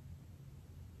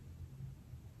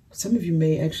of you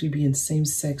may actually be in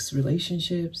same-sex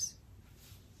relationships.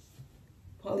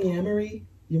 Polyamory.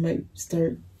 You might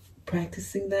start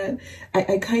practicing that.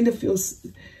 I kind of feel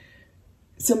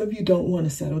some of you don't want to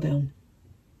settle down.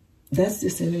 That's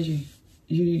this energy.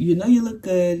 You know you look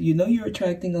good. You know you're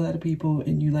attracting a lot of people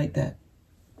and you like that.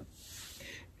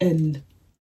 And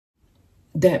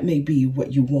that may be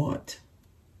what you want.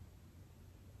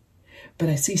 But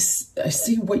I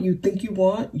see what you think you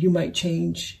want. You might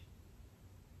change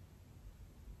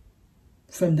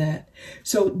from that.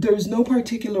 So there's no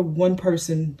particular one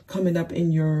person coming up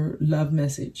in your love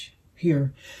message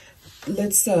here.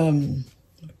 Let's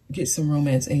get some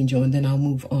romance angel, and then I'll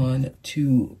move on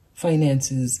to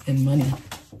finances and money.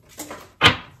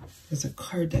 There's a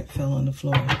card that fell on the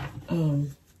floor.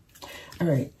 All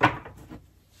right.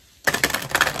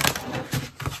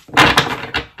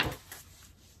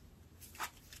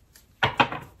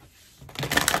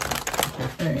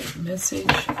 All right,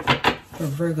 message for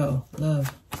Virgo,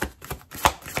 love.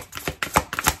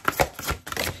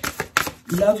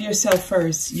 Love yourself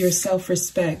first. Your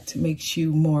self-respect makes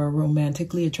you more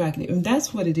romantically attractive. And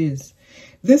that's what it is.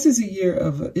 This is a year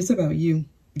of, it's about you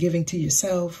giving to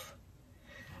yourself.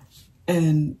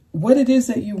 And what it is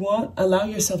that you want, allow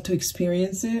yourself to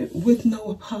experience it with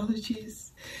no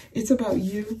apologies. It's about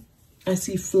you. I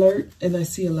see flirt, and I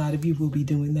see a lot of you will be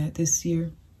doing that this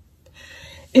year.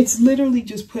 It's literally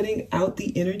just putting out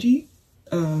the energy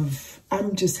of,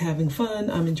 I'm just having fun,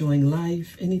 I'm enjoying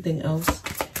life, anything else.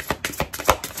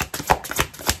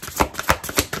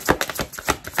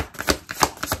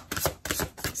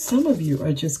 Some of you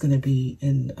are just going to be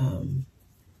in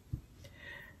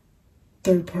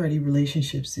third-party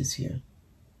relationships this year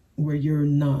where you're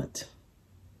not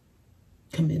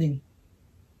committing.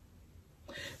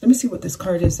 Let me see what this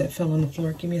card is that fell on the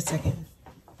floor. Give me a second.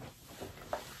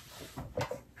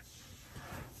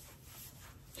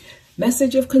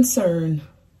 Message of concern.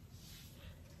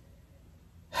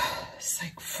 It's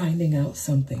like finding out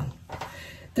something.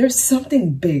 There's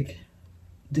something big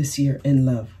this year in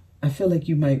love. I feel like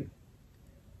you're going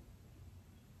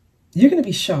to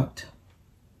be shocked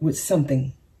with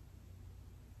something.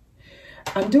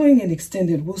 I'm doing an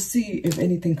extended. We'll see if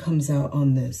anything comes out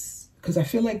on this, because I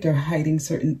feel like they're hiding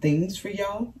certain things for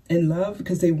y'all in love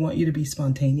because they want you to be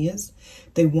spontaneous.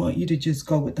 They want you to just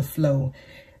go with the flow.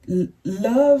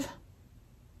 Love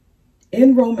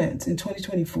in romance in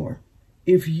 2024.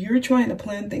 If you're trying to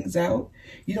plan things out,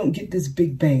 you don't get this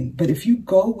big bang. But if you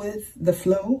go with the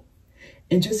flow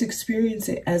and just experience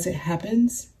it as it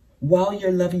happens while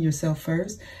you're loving yourself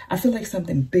first, I feel like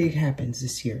something big happens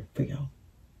this year for y'all.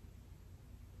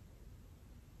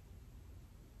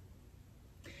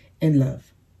 In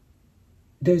love.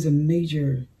 There's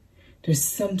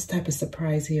some type of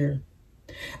surprise here.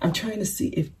 I'm trying to see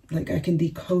if I can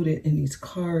decode it in these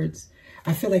cards.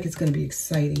 I feel like it's going to be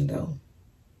exciting though.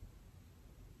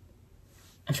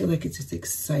 I feel like it's just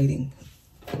exciting.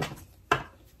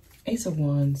 Ace of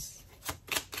Wands.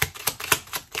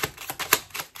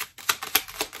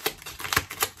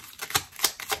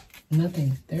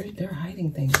 Nothing. They're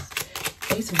hiding things.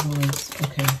 Ace of Wands.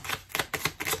 Okay.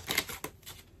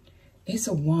 Ace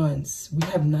of Wands. We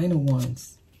have Nine of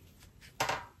Wands.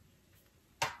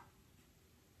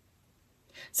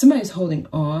 Somebody's holding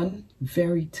on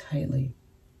very tightly.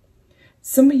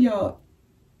 Some of y'all,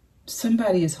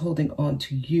 somebody is holding on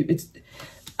to you.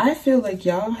 I feel like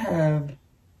you're going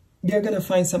to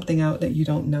find something out that you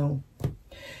don't know.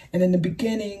 And in the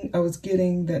beginning, I was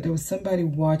getting that there was somebody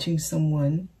watching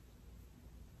someone.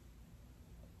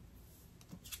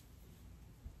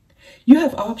 You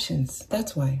have options.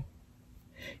 That's why.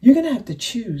 You're going to have to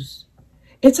choose.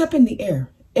 It's up in the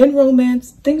air. In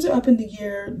romance, things are up in the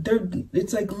air.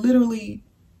 It's like literally,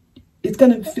 it's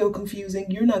going to feel confusing.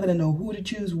 You're not going to know who to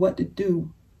choose, what to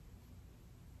do.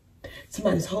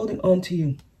 Somebody's holding on to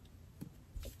you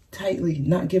tightly,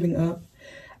 not giving up.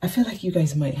 I feel like you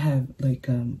guys might have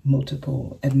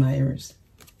multiple admirers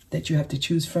that you have to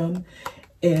choose from.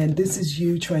 And this is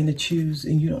you trying to choose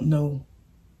and you don't know.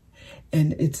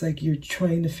 And it's like you're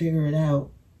trying to figure it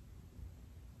out.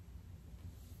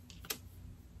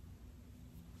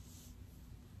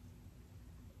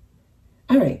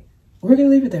 All right, we're going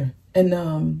to leave it there.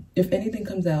 And if anything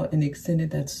comes out in the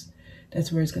extended, that's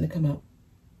where it's going to come out.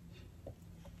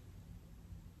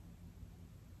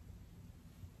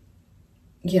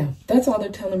 Yeah, that's all they're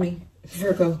telling me,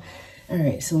 Virgo. All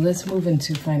right, so let's move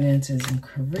into finances and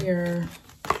career.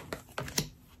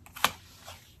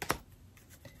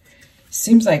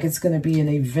 Seems like it's going to be an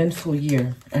eventful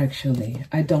year, actually.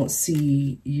 I don't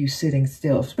see you sitting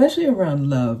still, especially around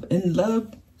love. In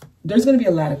love, there's going to be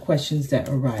a lot of questions that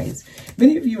arise.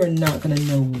 Many of you are not going to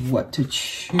know what to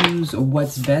choose or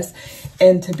what's best.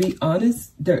 And to be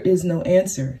honest, there is no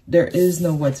answer. There is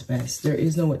no what's best. There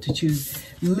is no what to choose.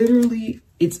 Literally,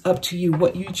 it's up to you.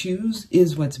 What you choose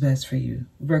is what's best for you.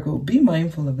 Virgo, be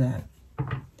mindful of that.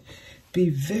 Be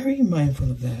very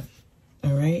mindful of that.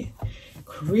 All right?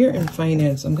 Career and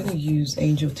finance. I'm going to use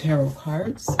Angel Tarot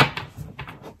cards.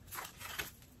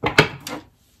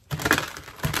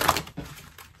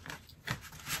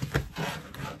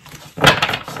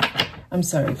 I'm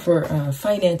sorry, for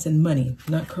finance and money,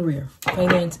 not career.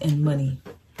 Finance and money.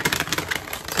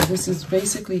 So this is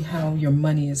basically how your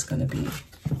money is going to be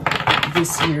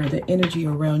this year, the energy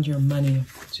around your money.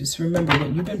 Just remember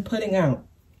what you've been putting out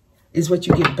is what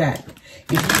you get back.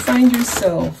 If you find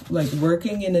yourself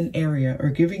working in an area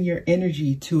or giving your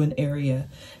energy to an area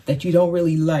that you don't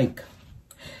really like,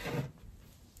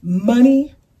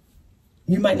 money,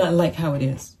 you might not like how it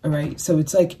is, all right? So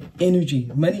it's like energy.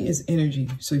 Money is energy.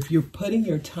 So if you're putting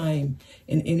your time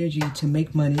and energy to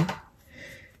make money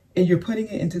and you're putting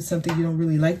it into something you don't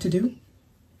really like to do,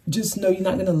 just know you're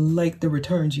not going to like the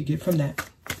returns you get from that,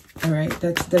 all right?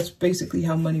 That's basically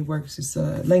how money works. It's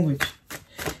a language.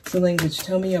 It's a language.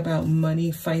 Tell me about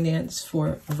money, finance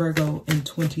for Virgo in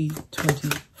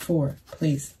 2024,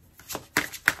 please.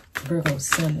 Virgo,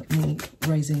 Sun, Moon,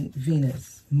 Rising,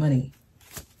 Venus, money,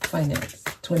 finance,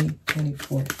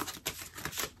 2024.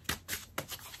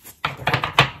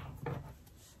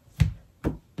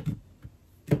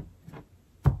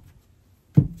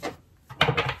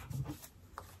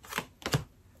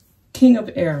 King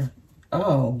of Air.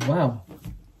 Oh, wow.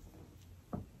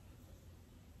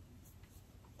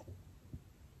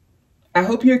 I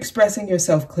hope you're expressing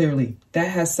yourself clearly. That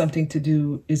has something to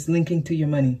do, is linking to your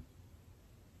money.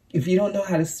 If you don't know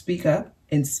how to speak up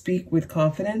and speak with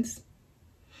confidence,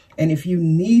 and if you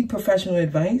need professional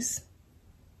advice,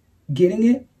 getting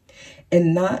it,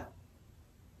 and not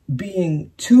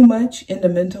being too much in the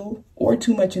mental or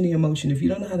too much in the emotion, if you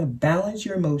don't know how to balance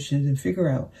your emotions and figure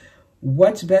out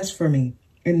what's best for me,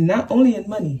 and not only in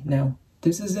money now,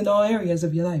 this is in all areas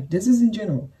of your life. This is in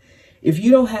general. If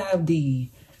you don't have the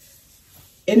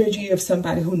energy of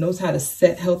somebody who knows how to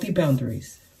set healthy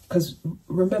boundaries, because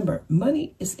remember,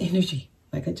 money is energy,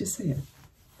 like I just said.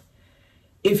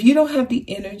 If you don't have the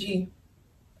energy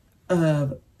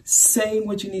of saying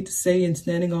what you need to say and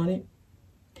standing on it,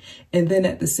 and then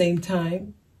at the same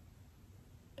time,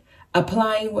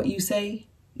 applying what you say,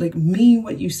 like mean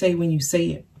what you say when you say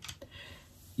it,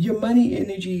 your money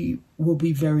energy will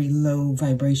be very low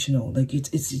vibrational. Like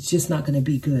it's just not going to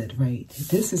be good, right?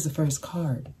 This is the first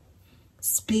card.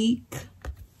 Speak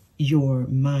your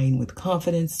mind with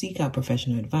confidence, seek out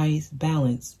professional advice,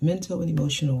 balance, mental and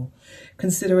emotional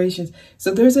considerations.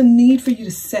 So there's a need for you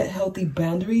to set healthy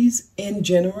boundaries in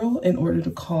general in order to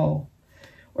call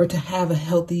or to have a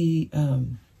healthy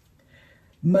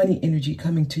money energy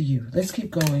coming to you. Let's keep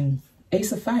going.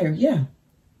 Ace of Fire, yeah.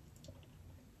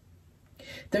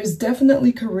 There's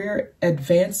definitely career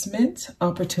advancement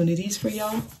opportunities for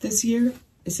y'all this year.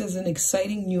 This is an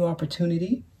exciting new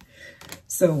opportunity.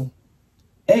 So,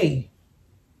 A,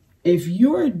 if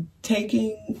you're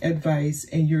taking advice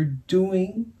and you're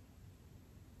doing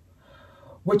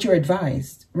what you're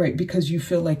advised, right, because you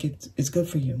feel like it's good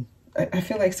for you. I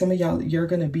feel like some of y'all, you're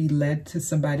going to be led to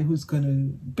somebody who's going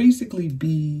to basically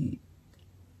be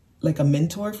like a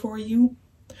mentor for you.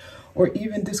 Or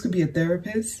even this could be a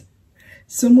therapist.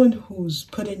 Someone who's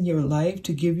put in your life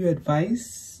to give you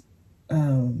advice.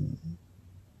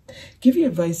 Give you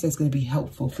advice that's going to be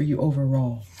helpful for you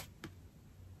overall.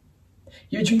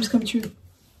 Your dreams come true.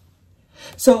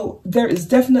 So there is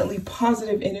definitely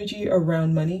positive energy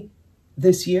around money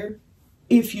this year.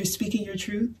 If you're speaking your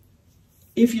truth,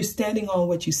 if you're standing on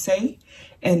what you say,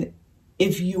 and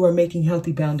if you are making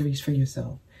healthy boundaries for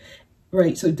yourself,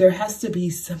 right? So there has to be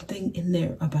something in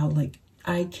there about like,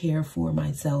 I care for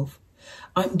myself.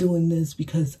 I'm doing this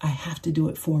because I have to do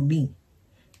it for me.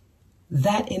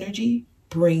 That energy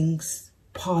brings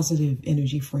positive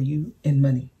energy for you and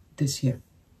money this year.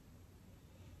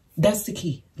 That's the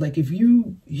key. Like if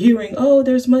you hearing, oh,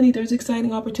 there's money, there's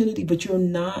exciting opportunity, but you're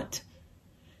not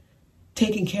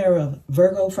taking care of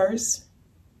Virgo first,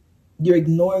 you're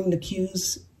ignoring the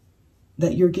cues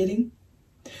that you're getting,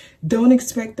 don't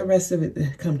expect the rest of it to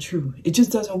come true. It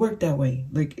just doesn't work that way.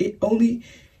 Like it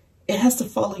has to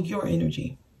follow your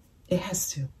energy. It has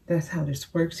to. That's how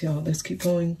this works, y'all. Let's keep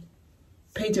going.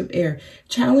 Page of Air,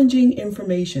 challenging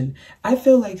information. I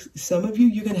feel like some of you,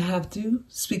 you're going to have to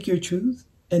speak your truth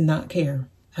and not care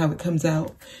how it comes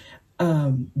out.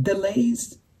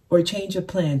 Delays or change of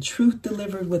plan, truth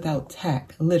delivered without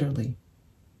tact, literally.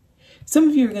 Some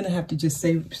of you are going to have to just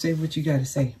say what you got to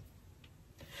say.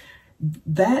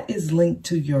 That is linked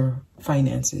to your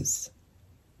finances.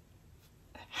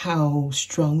 How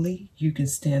strongly you can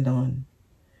stand on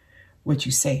what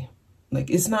you say. Like,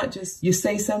 it's not just you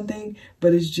say something,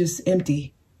 but it's just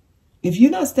empty. If you're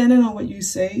not standing on what you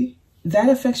say, that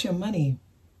affects your money.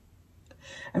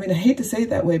 I mean, I hate to say it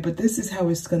that way, but this is how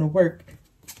it's going to work.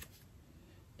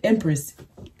 Empress,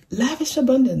 lavish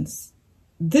abundance.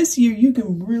 This year, you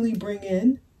can really bring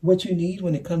in what you need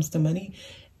when it comes to money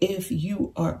if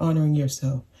you are honoring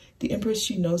yourself. The Empress,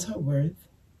 she knows her worth.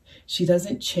 She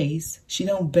doesn't chase. She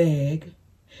don't beg.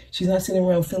 She's not sitting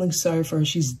around feeling sorry for her.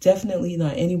 She's definitely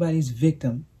not anybody's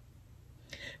victim.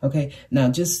 Okay, now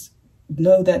just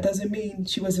know that doesn't mean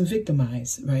she wasn't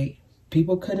victimized, right?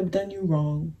 People could have done you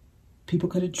wrong. People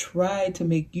could have tried to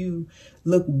make you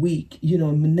look weak, you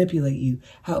know, manipulate you.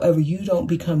 However, you don't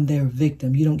become their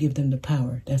victim. You don't give them the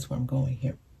power. That's where I'm going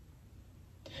here.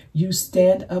 You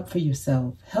stand up for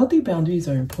yourself. Healthy boundaries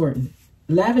are important.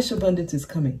 Lavish abundance is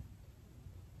coming.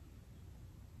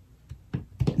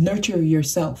 Nurture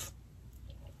yourself.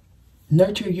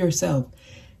 Nurture yourself,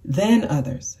 then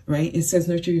others, right? It says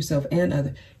nurture yourself and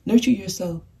others. Nurture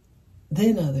yourself,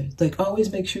 then others. Like,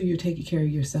 always make sure you're taking care of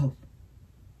yourself.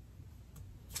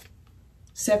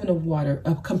 Seven of Water,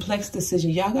 a complex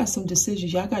decision. Y'all got some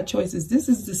decisions. Y'all got choices. This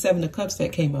is the Seven of Cups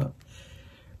that came up.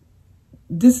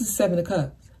 This is Seven of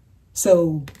Cups.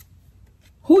 So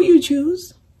who you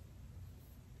choose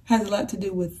has a lot to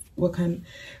do with what kind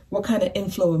of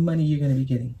inflow of money you're going to be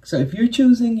getting. So if you're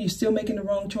choosing, you're still making the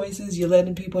wrong choices, you're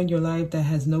letting people in your life that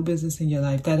has no business in your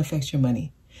life, that affects your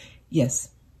money.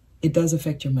 Yes, it does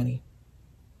affect your money.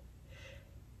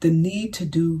 The need to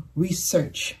do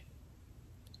research.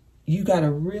 You got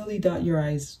to really dot your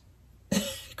I's,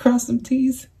 cross some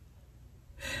T's.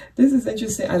 This is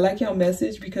interesting. I like y'all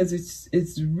message because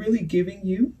it's really giving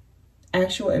you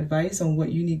actual advice on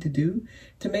what you need to do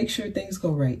to make sure things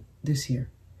go right this year.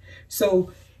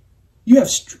 So you have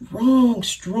strong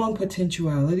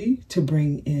potentiality to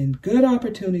bring in good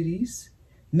opportunities,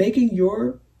 making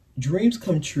your dreams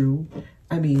come true.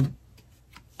 I mean,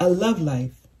 a love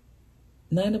life.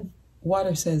 Nine of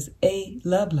Water says a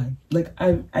love life. Like,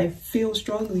 I feel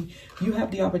strongly you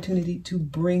have the opportunity to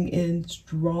bring in a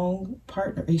strong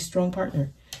partner.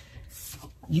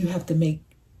 You have to make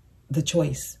the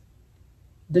choice.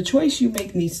 The choice you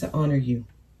make needs to honor you.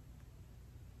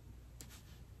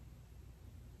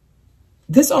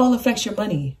 This all affects your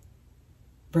money,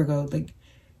 Virgo. Like,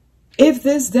 if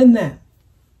this, then that.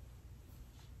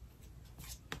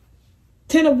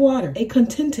 Ten of Water, a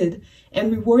contented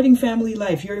and rewarding family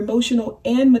life. Your emotional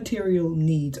and material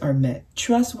needs are met.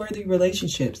 Trustworthy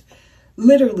relationships.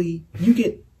 Literally, you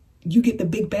get the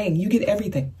big bang. You get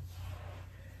everything.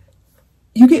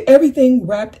 You get everything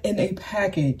wrapped in a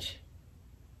package.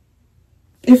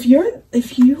 If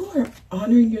you are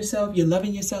honoring yourself, you're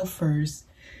loving yourself first,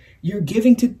 you're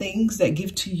giving to things that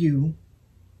give to you,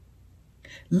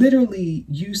 literally,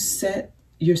 you set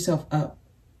yourself up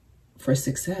for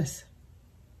success.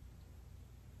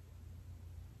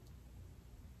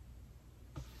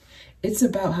 It's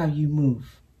about how you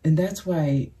move. And that's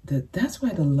why the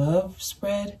love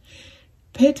spread,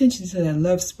 pay attention to that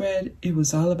love spread. It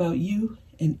was all about you.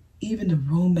 And even the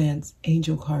romance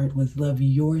angel card was love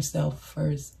yourself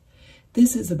first.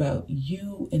 This is about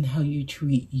you and how you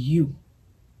treat you.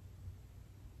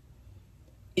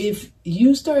 If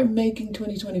you start making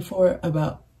 2024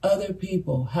 about other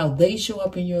people, how they show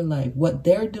up in your life, what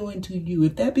they're doing to you,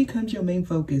 if that becomes your main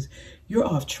focus, you're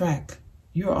off track.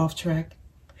 You're off track.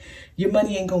 Your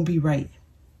money ain't going to be right.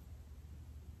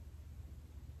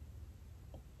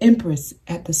 Empress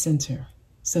at the center.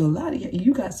 So a lot of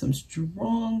you got some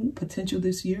strong potential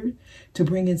this year to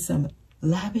bring in some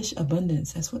lavish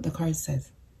abundance. That's what the card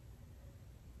says.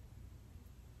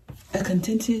 A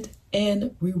contented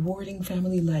and rewarding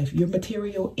family life. Your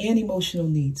material and emotional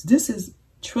needs. This is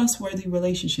trustworthy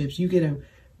relationships. You get a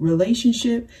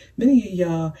relationship. Many of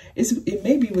y'all, it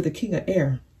may be with a King of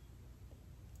Air.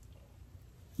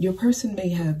 Your person may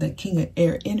have that King of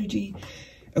Air energy.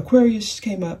 Aquarius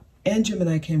came up and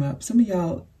Gemini came up. Some of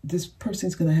y'all, this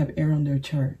person's going to have air on their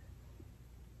chart.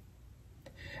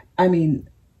 I mean,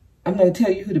 I'm going to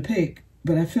tell you who to pick,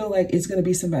 but I feel like it's going to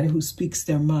be somebody who speaks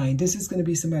their mind. This is going to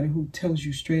be somebody who tells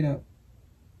you straight up.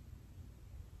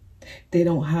 They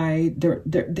don't hide.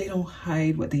 They don't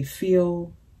hide what they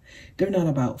feel. They're not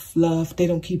about fluff. They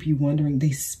don't keep you wondering.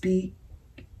 They speak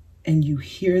and you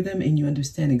hear them and you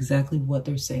understand exactly what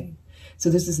they're saying.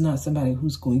 So this is not somebody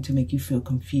who's going to make you feel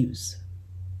confused.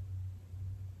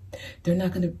 They're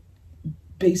not going to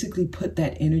basically put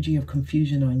that energy of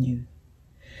confusion on you.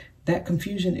 That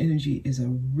confusion energy is a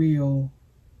real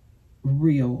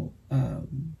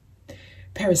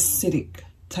parasitic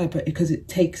type of, because it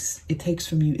takes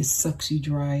from you, it sucks you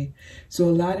dry. So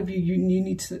a lot of you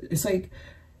need to, it's like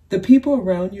the people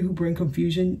around you who bring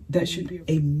confusion, that should be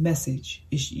a message.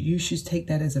 You should take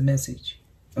that as a message,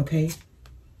 okay?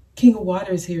 King of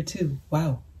Water is here too.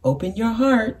 Wow. Open your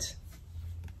heart.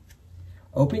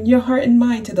 Open your heart and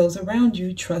mind to those around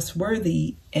you,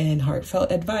 trustworthy and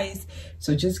heartfelt advice.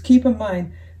 So just keep in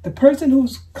mind, the person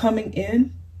who's coming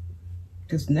in,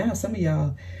 because now some of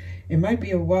y'all, it might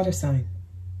be a water sign.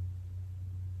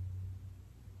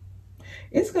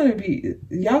 It's going to be,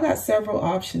 y'all got several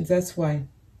options. That's why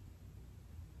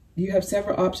you have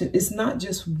several options. It's not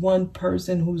just one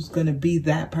person who's going to be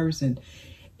that person.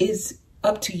 It's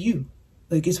up to you.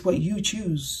 Like, it's what you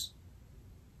choose.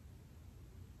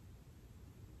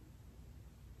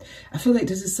 I feel like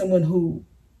this is someone who,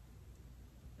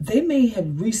 they may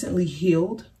have recently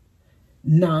healed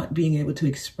not being able to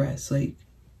express. Like,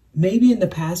 maybe in the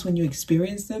past when you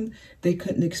experienced them, they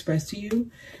couldn't express to you.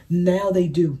 Now they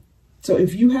do. So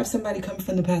if you have somebody coming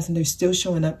from the past and they're still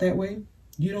showing up that way,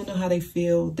 you don't know how they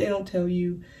feel. They don't tell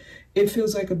you. It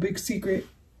feels like a big secret,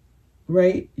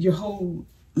 right? Your whole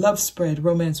love spread,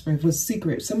 romance spread was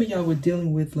secret. Some of y'all were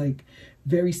dealing with like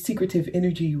very secretive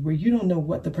energy where you don't know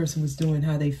what the person was doing,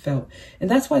 how they felt. And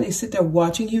that's why they sit there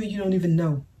watching you and you don't even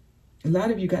know. A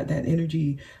lot of you got that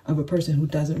energy of a person who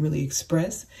doesn't really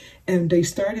express. And they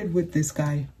started with this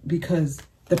guy because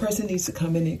the person needs to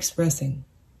come in expressing.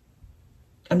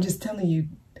 I'm just telling you,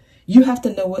 you have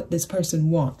to know what this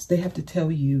person wants. They have to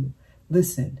tell you,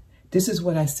 listen, this is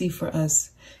what I see for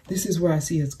us. This is where I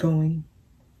see us going.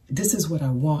 This is what I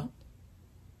want.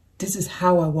 This is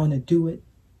how I want to do it.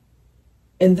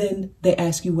 And then they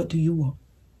ask you, what do you want?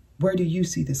 Where do you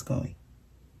see this going?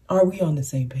 Are we on the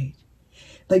same page?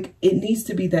 Like, it needs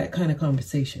to be that kind of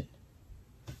conversation.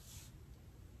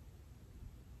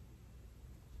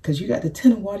 Because you got the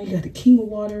 10 of water, you got the king of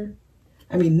water.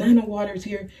 I mean, 9 of water is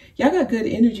here. Y'all got good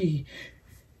energy.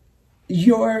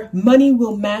 Your money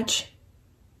will match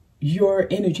your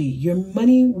energy. Your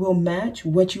money will match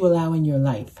what you allow in your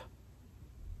life.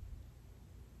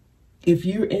 If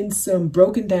you're in some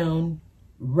broken down,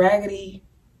 raggedy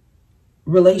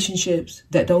relationships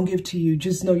that don't give to you,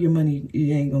 just know your money,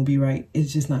 it ain't gonna be right.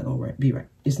 It's just not gonna be right.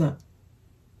 It's not.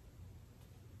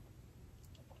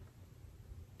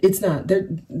 It's not. They're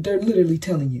literally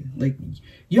telling you, like,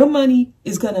 your money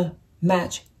is gonna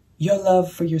match your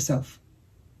love for yourself.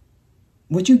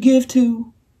 What you give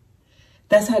to,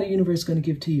 that's how the universe is gonna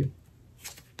give to you.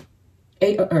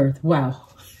 8 of earth. Wow.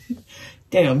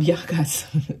 Damn, y'all got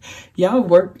some, y'all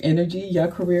work energy, y'all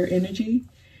career energy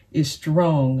is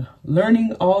strong.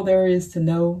 Learning all there is to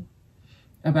know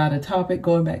about a topic,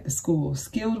 going back to school.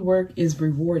 Skilled work is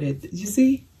rewarded. You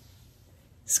see?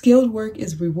 Skilled work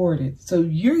is rewarded. So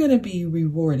you're going to be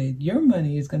rewarded. Your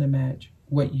money is going to match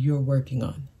what you're working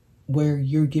on, where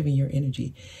you're giving your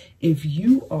energy. If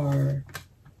you are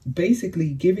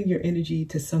basically giving your energy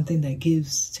to something that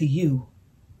gives to you,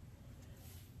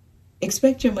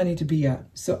 expect your money to be up.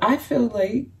 So I feel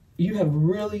like you have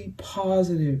really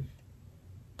positive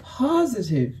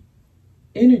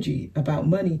energy about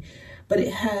money, but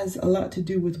it has a lot to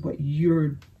do with what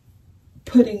you're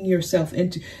putting yourself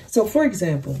into. So for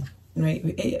example, right,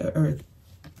 Earth,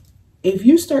 if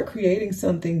you start creating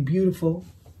something beautiful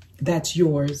that's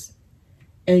yours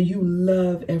and you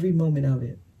love every moment of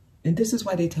it, and this is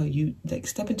why they tell you, like,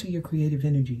 step into your creative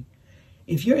energy.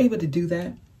 If you're able to do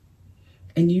that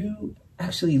and you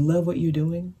actually love what you're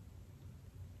doing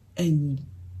and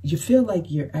you feel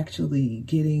like you're actually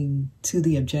getting to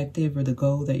the objective or the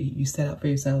goal that you set out for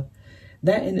yourself,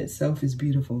 that in itself is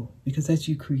beautiful because that's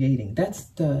you creating. That's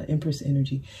the Empress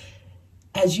energy.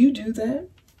 As you do that,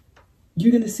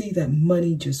 you're going to see that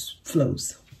money just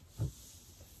flows.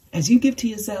 As you give to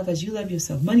yourself, as you love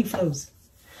yourself, money flows.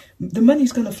 The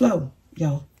money's going to flow,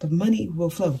 y'all. The money will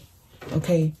flow.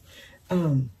 Okay.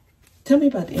 Tell me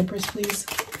about the Empress, please.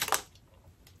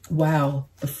 Wow.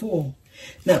 The Fool.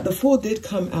 Now, the Fool did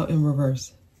come out in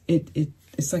reverse.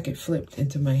 It's like it flipped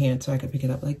into my hand so I could pick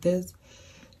it up like this.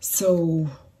 So,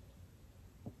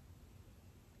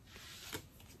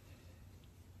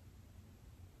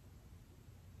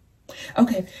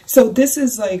 okay. So this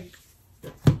is like,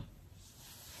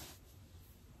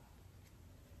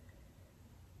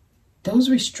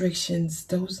 those restrictions,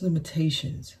 those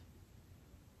limitations,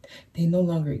 they no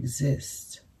longer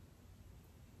exist.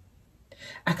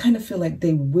 I kind of feel like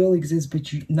they will exist,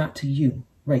 but not to you,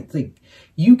 right? Like,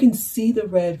 you can see the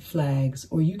red flags,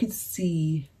 or you can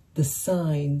see the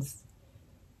signs,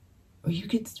 or you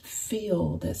could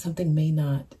feel that something may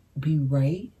not be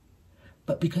right,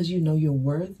 but because you know your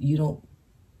worth, you don't,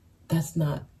 that's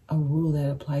not a rule that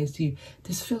applies to you.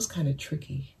 This feels kind of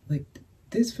tricky. Like,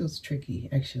 this feels tricky,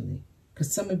 actually,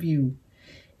 because some of you,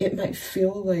 it might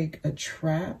feel like a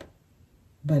trap,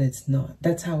 but it's not.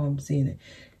 That's how I'm seeing it.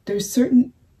 There's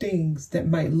certain things that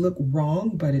might look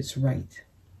wrong, but it's right.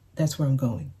 That's where I'm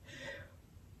going.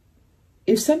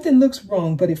 If something looks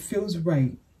wrong, but it feels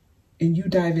right, and you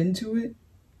dive into it,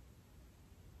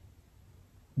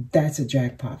 that's a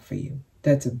jackpot for you.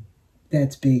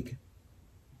 That's big.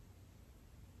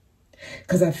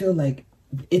 Because I feel like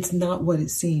it's not what it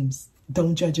seems.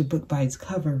 Don't judge a book by its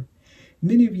cover.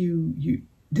 Many of you,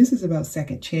 this is about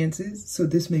second chances. So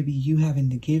this may be you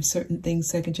having to give certain things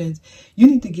second chance. You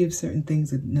need to give certain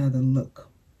things another look.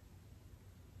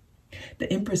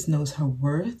 The Empress knows her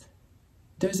worth.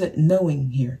 There's a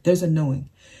knowing here. There's a knowing.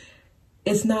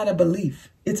 It's not a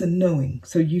belief. It's a knowing.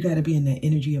 So you got to be in that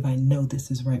energy of, I know this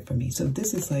is right for me. So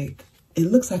this is like, it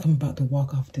looks like I'm about to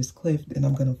walk off this cliff and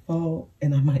I'm going to fall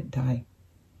and I might die.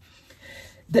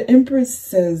 The Empress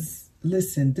says,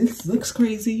 listen, this looks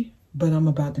crazy, but I'm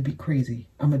about to be crazy.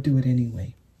 I'm going to do it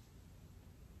anyway.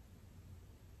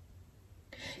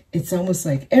 It's almost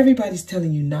like everybody's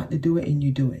telling you not to do it and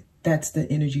you do it. That's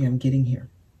the energy I'm getting here.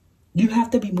 You have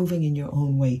to be moving in your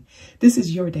own way. This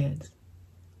is your dance.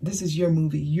 This is your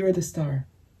movie. You're the star.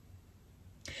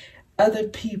 Other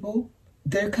people,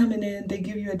 they're coming in. They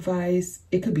give you advice.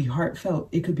 It could be heartfelt.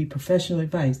 It could be professional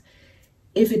advice.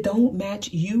 If it don't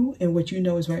match you and what you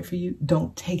know is right for you,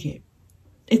 don't take it.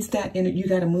 It's that energy. You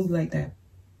got to move like that.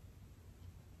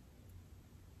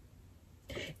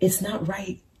 It's not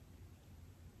right,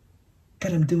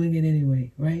 but I'm doing it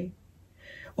anyway, right?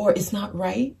 Or it's not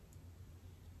right,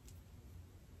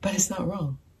 but it's not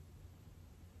wrong.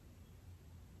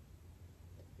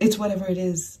 It's whatever it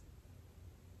is.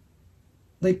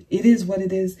 Like, it is what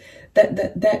it is.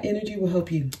 That energy will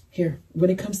help you here. When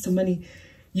it comes to money,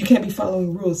 you can't be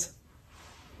following rules.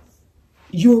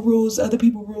 Your rules, other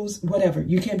people's rules, whatever.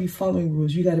 You can't be following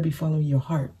rules. You got to be following your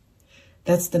heart.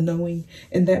 That's the knowing.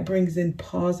 And that brings in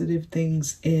positive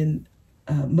things in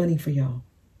money for y'all.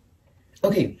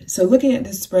 Okay, so looking at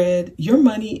this spread, your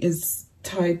money is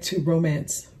tied to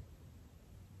romance.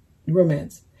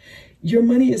 Romance. Your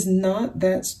money is not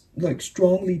that like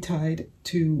strongly tied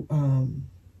to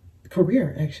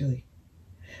career, actually.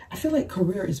 I feel like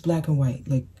career is black and white.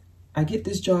 Like, I get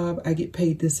this job, I get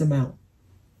paid this amount.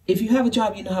 If you have a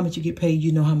job, you know how much you get paid,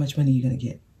 you know how much money you're going to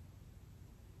get.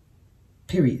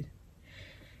 Period.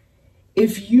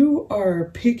 If you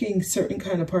are picking certain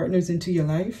kind of partners into your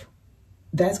life,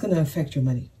 that's going to affect your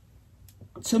money.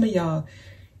 Some of y'all,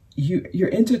 you're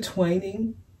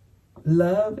intertwining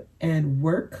love and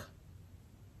work.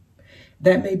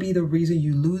 That may be the reason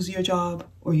you lose your job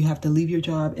or you have to leave your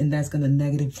job, and that's going to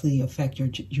negatively affect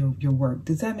your work.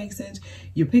 Does that make sense?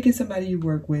 You're picking somebody you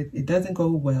work with. It doesn't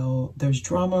go well. There's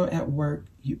drama at work.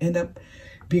 You end up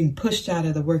being pushed out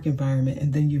of the work environment,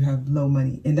 and then you have low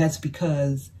money. And that's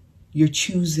because you're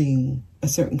choosing a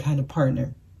certain kind of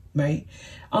partner, right?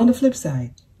 On the flip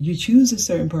side, you choose a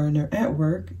certain partner at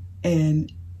work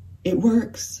and it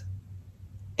works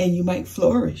and you might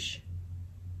flourish.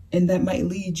 And that might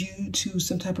lead you to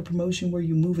some type of promotion where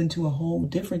you move into a whole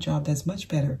different job that's much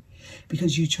better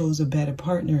because you chose a better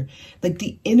partner. Like,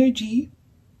 the energy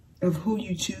of who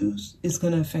you choose is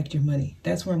going to affect your money.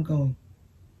 That's where I'm going.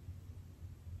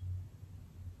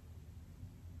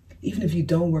 Even if you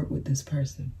don't work with this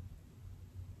person,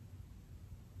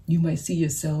 you might see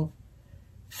yourself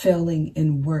failing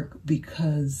in work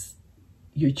because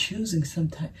you're choosing some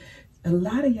type. A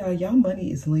lot of y'all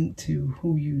money is linked to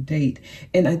who you date.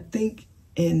 And I think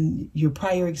in your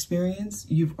prior experience,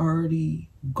 you've already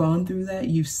gone through that.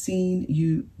 You've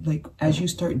seen, like, as you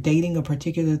start dating a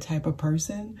particular type of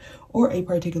person or a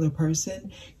particular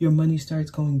person, your money starts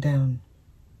going down.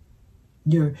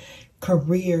 Your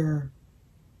career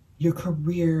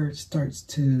starts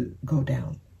to go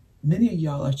down. Many of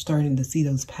y'all are starting to see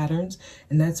those patterns,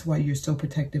 and that's why you're so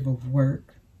protective of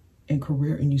work and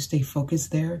career, and you stay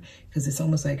focused there, because it's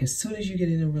almost like as soon as you get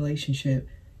in a relationship,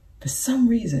 for some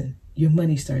reason, your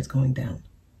money starts going down.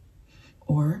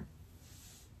 Or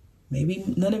maybe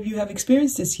none of you have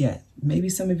experienced this yet. Maybe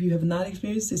some of you have not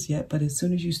experienced this yet, but as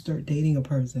soon as you start dating a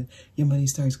person, your money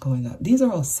starts going up. These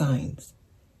are all signs.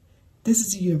 This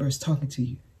is the universe talking to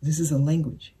you. This is a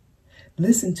language.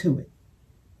 Listen to it.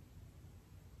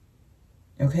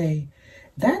 Okay,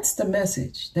 that's the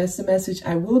message. That's the message.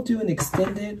 I will do an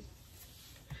extended.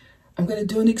 I'm going to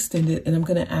do an extended, and I'm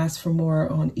going to ask for more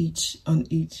on each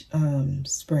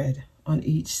spread, on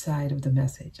each side of the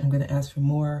message. I'm going to ask for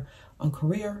more on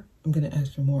career. I'm going to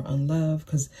ask for more on love,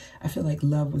 because I feel like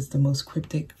love was the most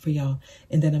cryptic for y'all.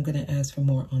 And then I'm going to ask for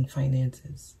more on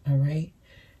finances. All right.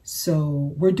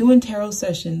 So we're doing tarot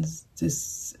sessions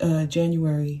this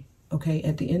January. Okay.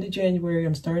 At the end of January,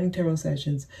 I'm starting tarot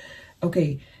sessions.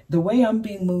 Okay, the way I'm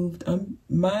being moved,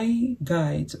 my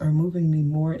guides are moving me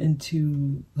more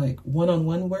into like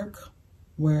one-on-one work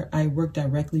where I work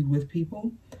directly with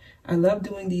people. I love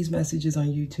doing these messages on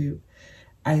YouTube.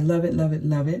 I love it, love it,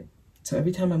 love it. So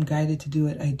every time I'm guided to do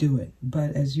it, I do it.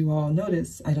 But as you all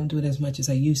notice, I don't do it as much as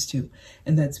I used to.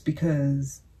 And that's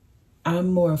because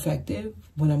I'm more effective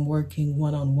when I'm working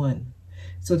one-on-one.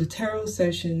 So the tarot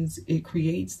sessions, it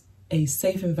creates a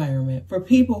safe environment for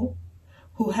people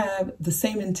who have the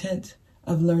same intent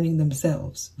of learning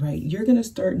themselves, right? You're going to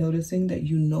start noticing that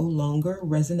you no longer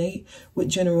resonate with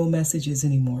general messages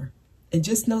anymore. And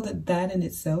just know that that in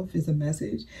itself is a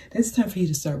message. It's time for you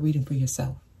to start reading for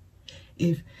yourself.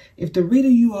 If the reader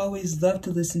you always loved to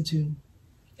listen to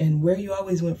and where you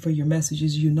always went for your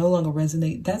messages, you no longer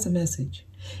resonate, that's a message.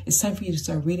 It's time for you to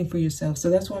start reading for yourself.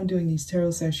 So that's why I'm doing these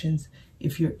tarot sessions.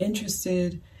 If you're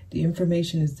interested, the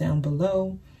information is down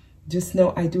below. Just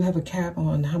know I do have a cap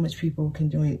on how much people can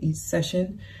join each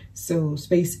session. So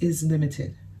space is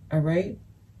limited. All right.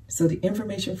 So the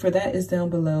information for that is down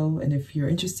below. And if you're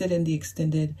interested in the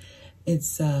extended,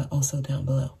 it's also down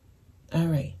below. All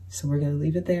right. So we're going to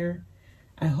leave it there.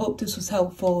 I hope this was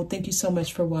helpful. Thank you so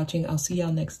much for watching. I'll see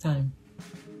y'all next time.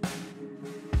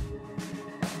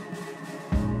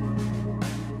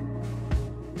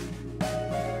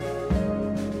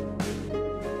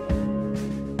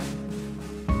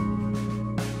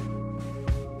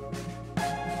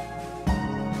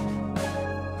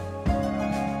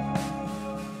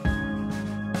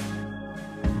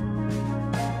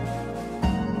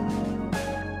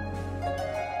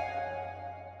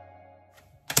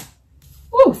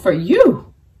 Oh, for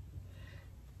you.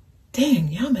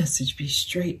 Dang, y'all message be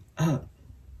straight up.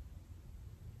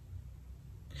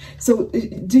 So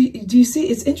do you see,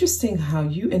 it's interesting how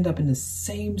you end up in the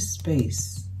same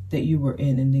space that you were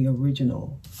in the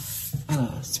original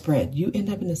spread. You end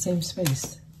up in the same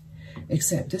space,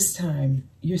 except this time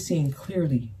you're seeing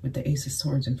clearly with the Ace of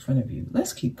Swords in front of you.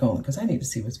 Let's keep going because I need to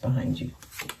see what's behind you.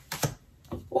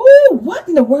 Oh, what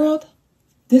in the world?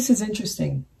 This is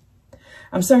interesting.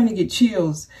 I'm starting to get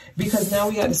chills because now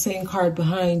we got the same card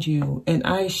behind you. And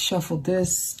I shuffled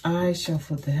this. I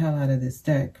shuffled the hell out of this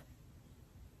deck.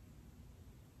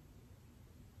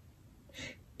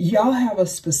 Y'all have a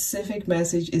specific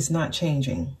message. It's not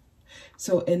changing.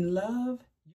 So in love,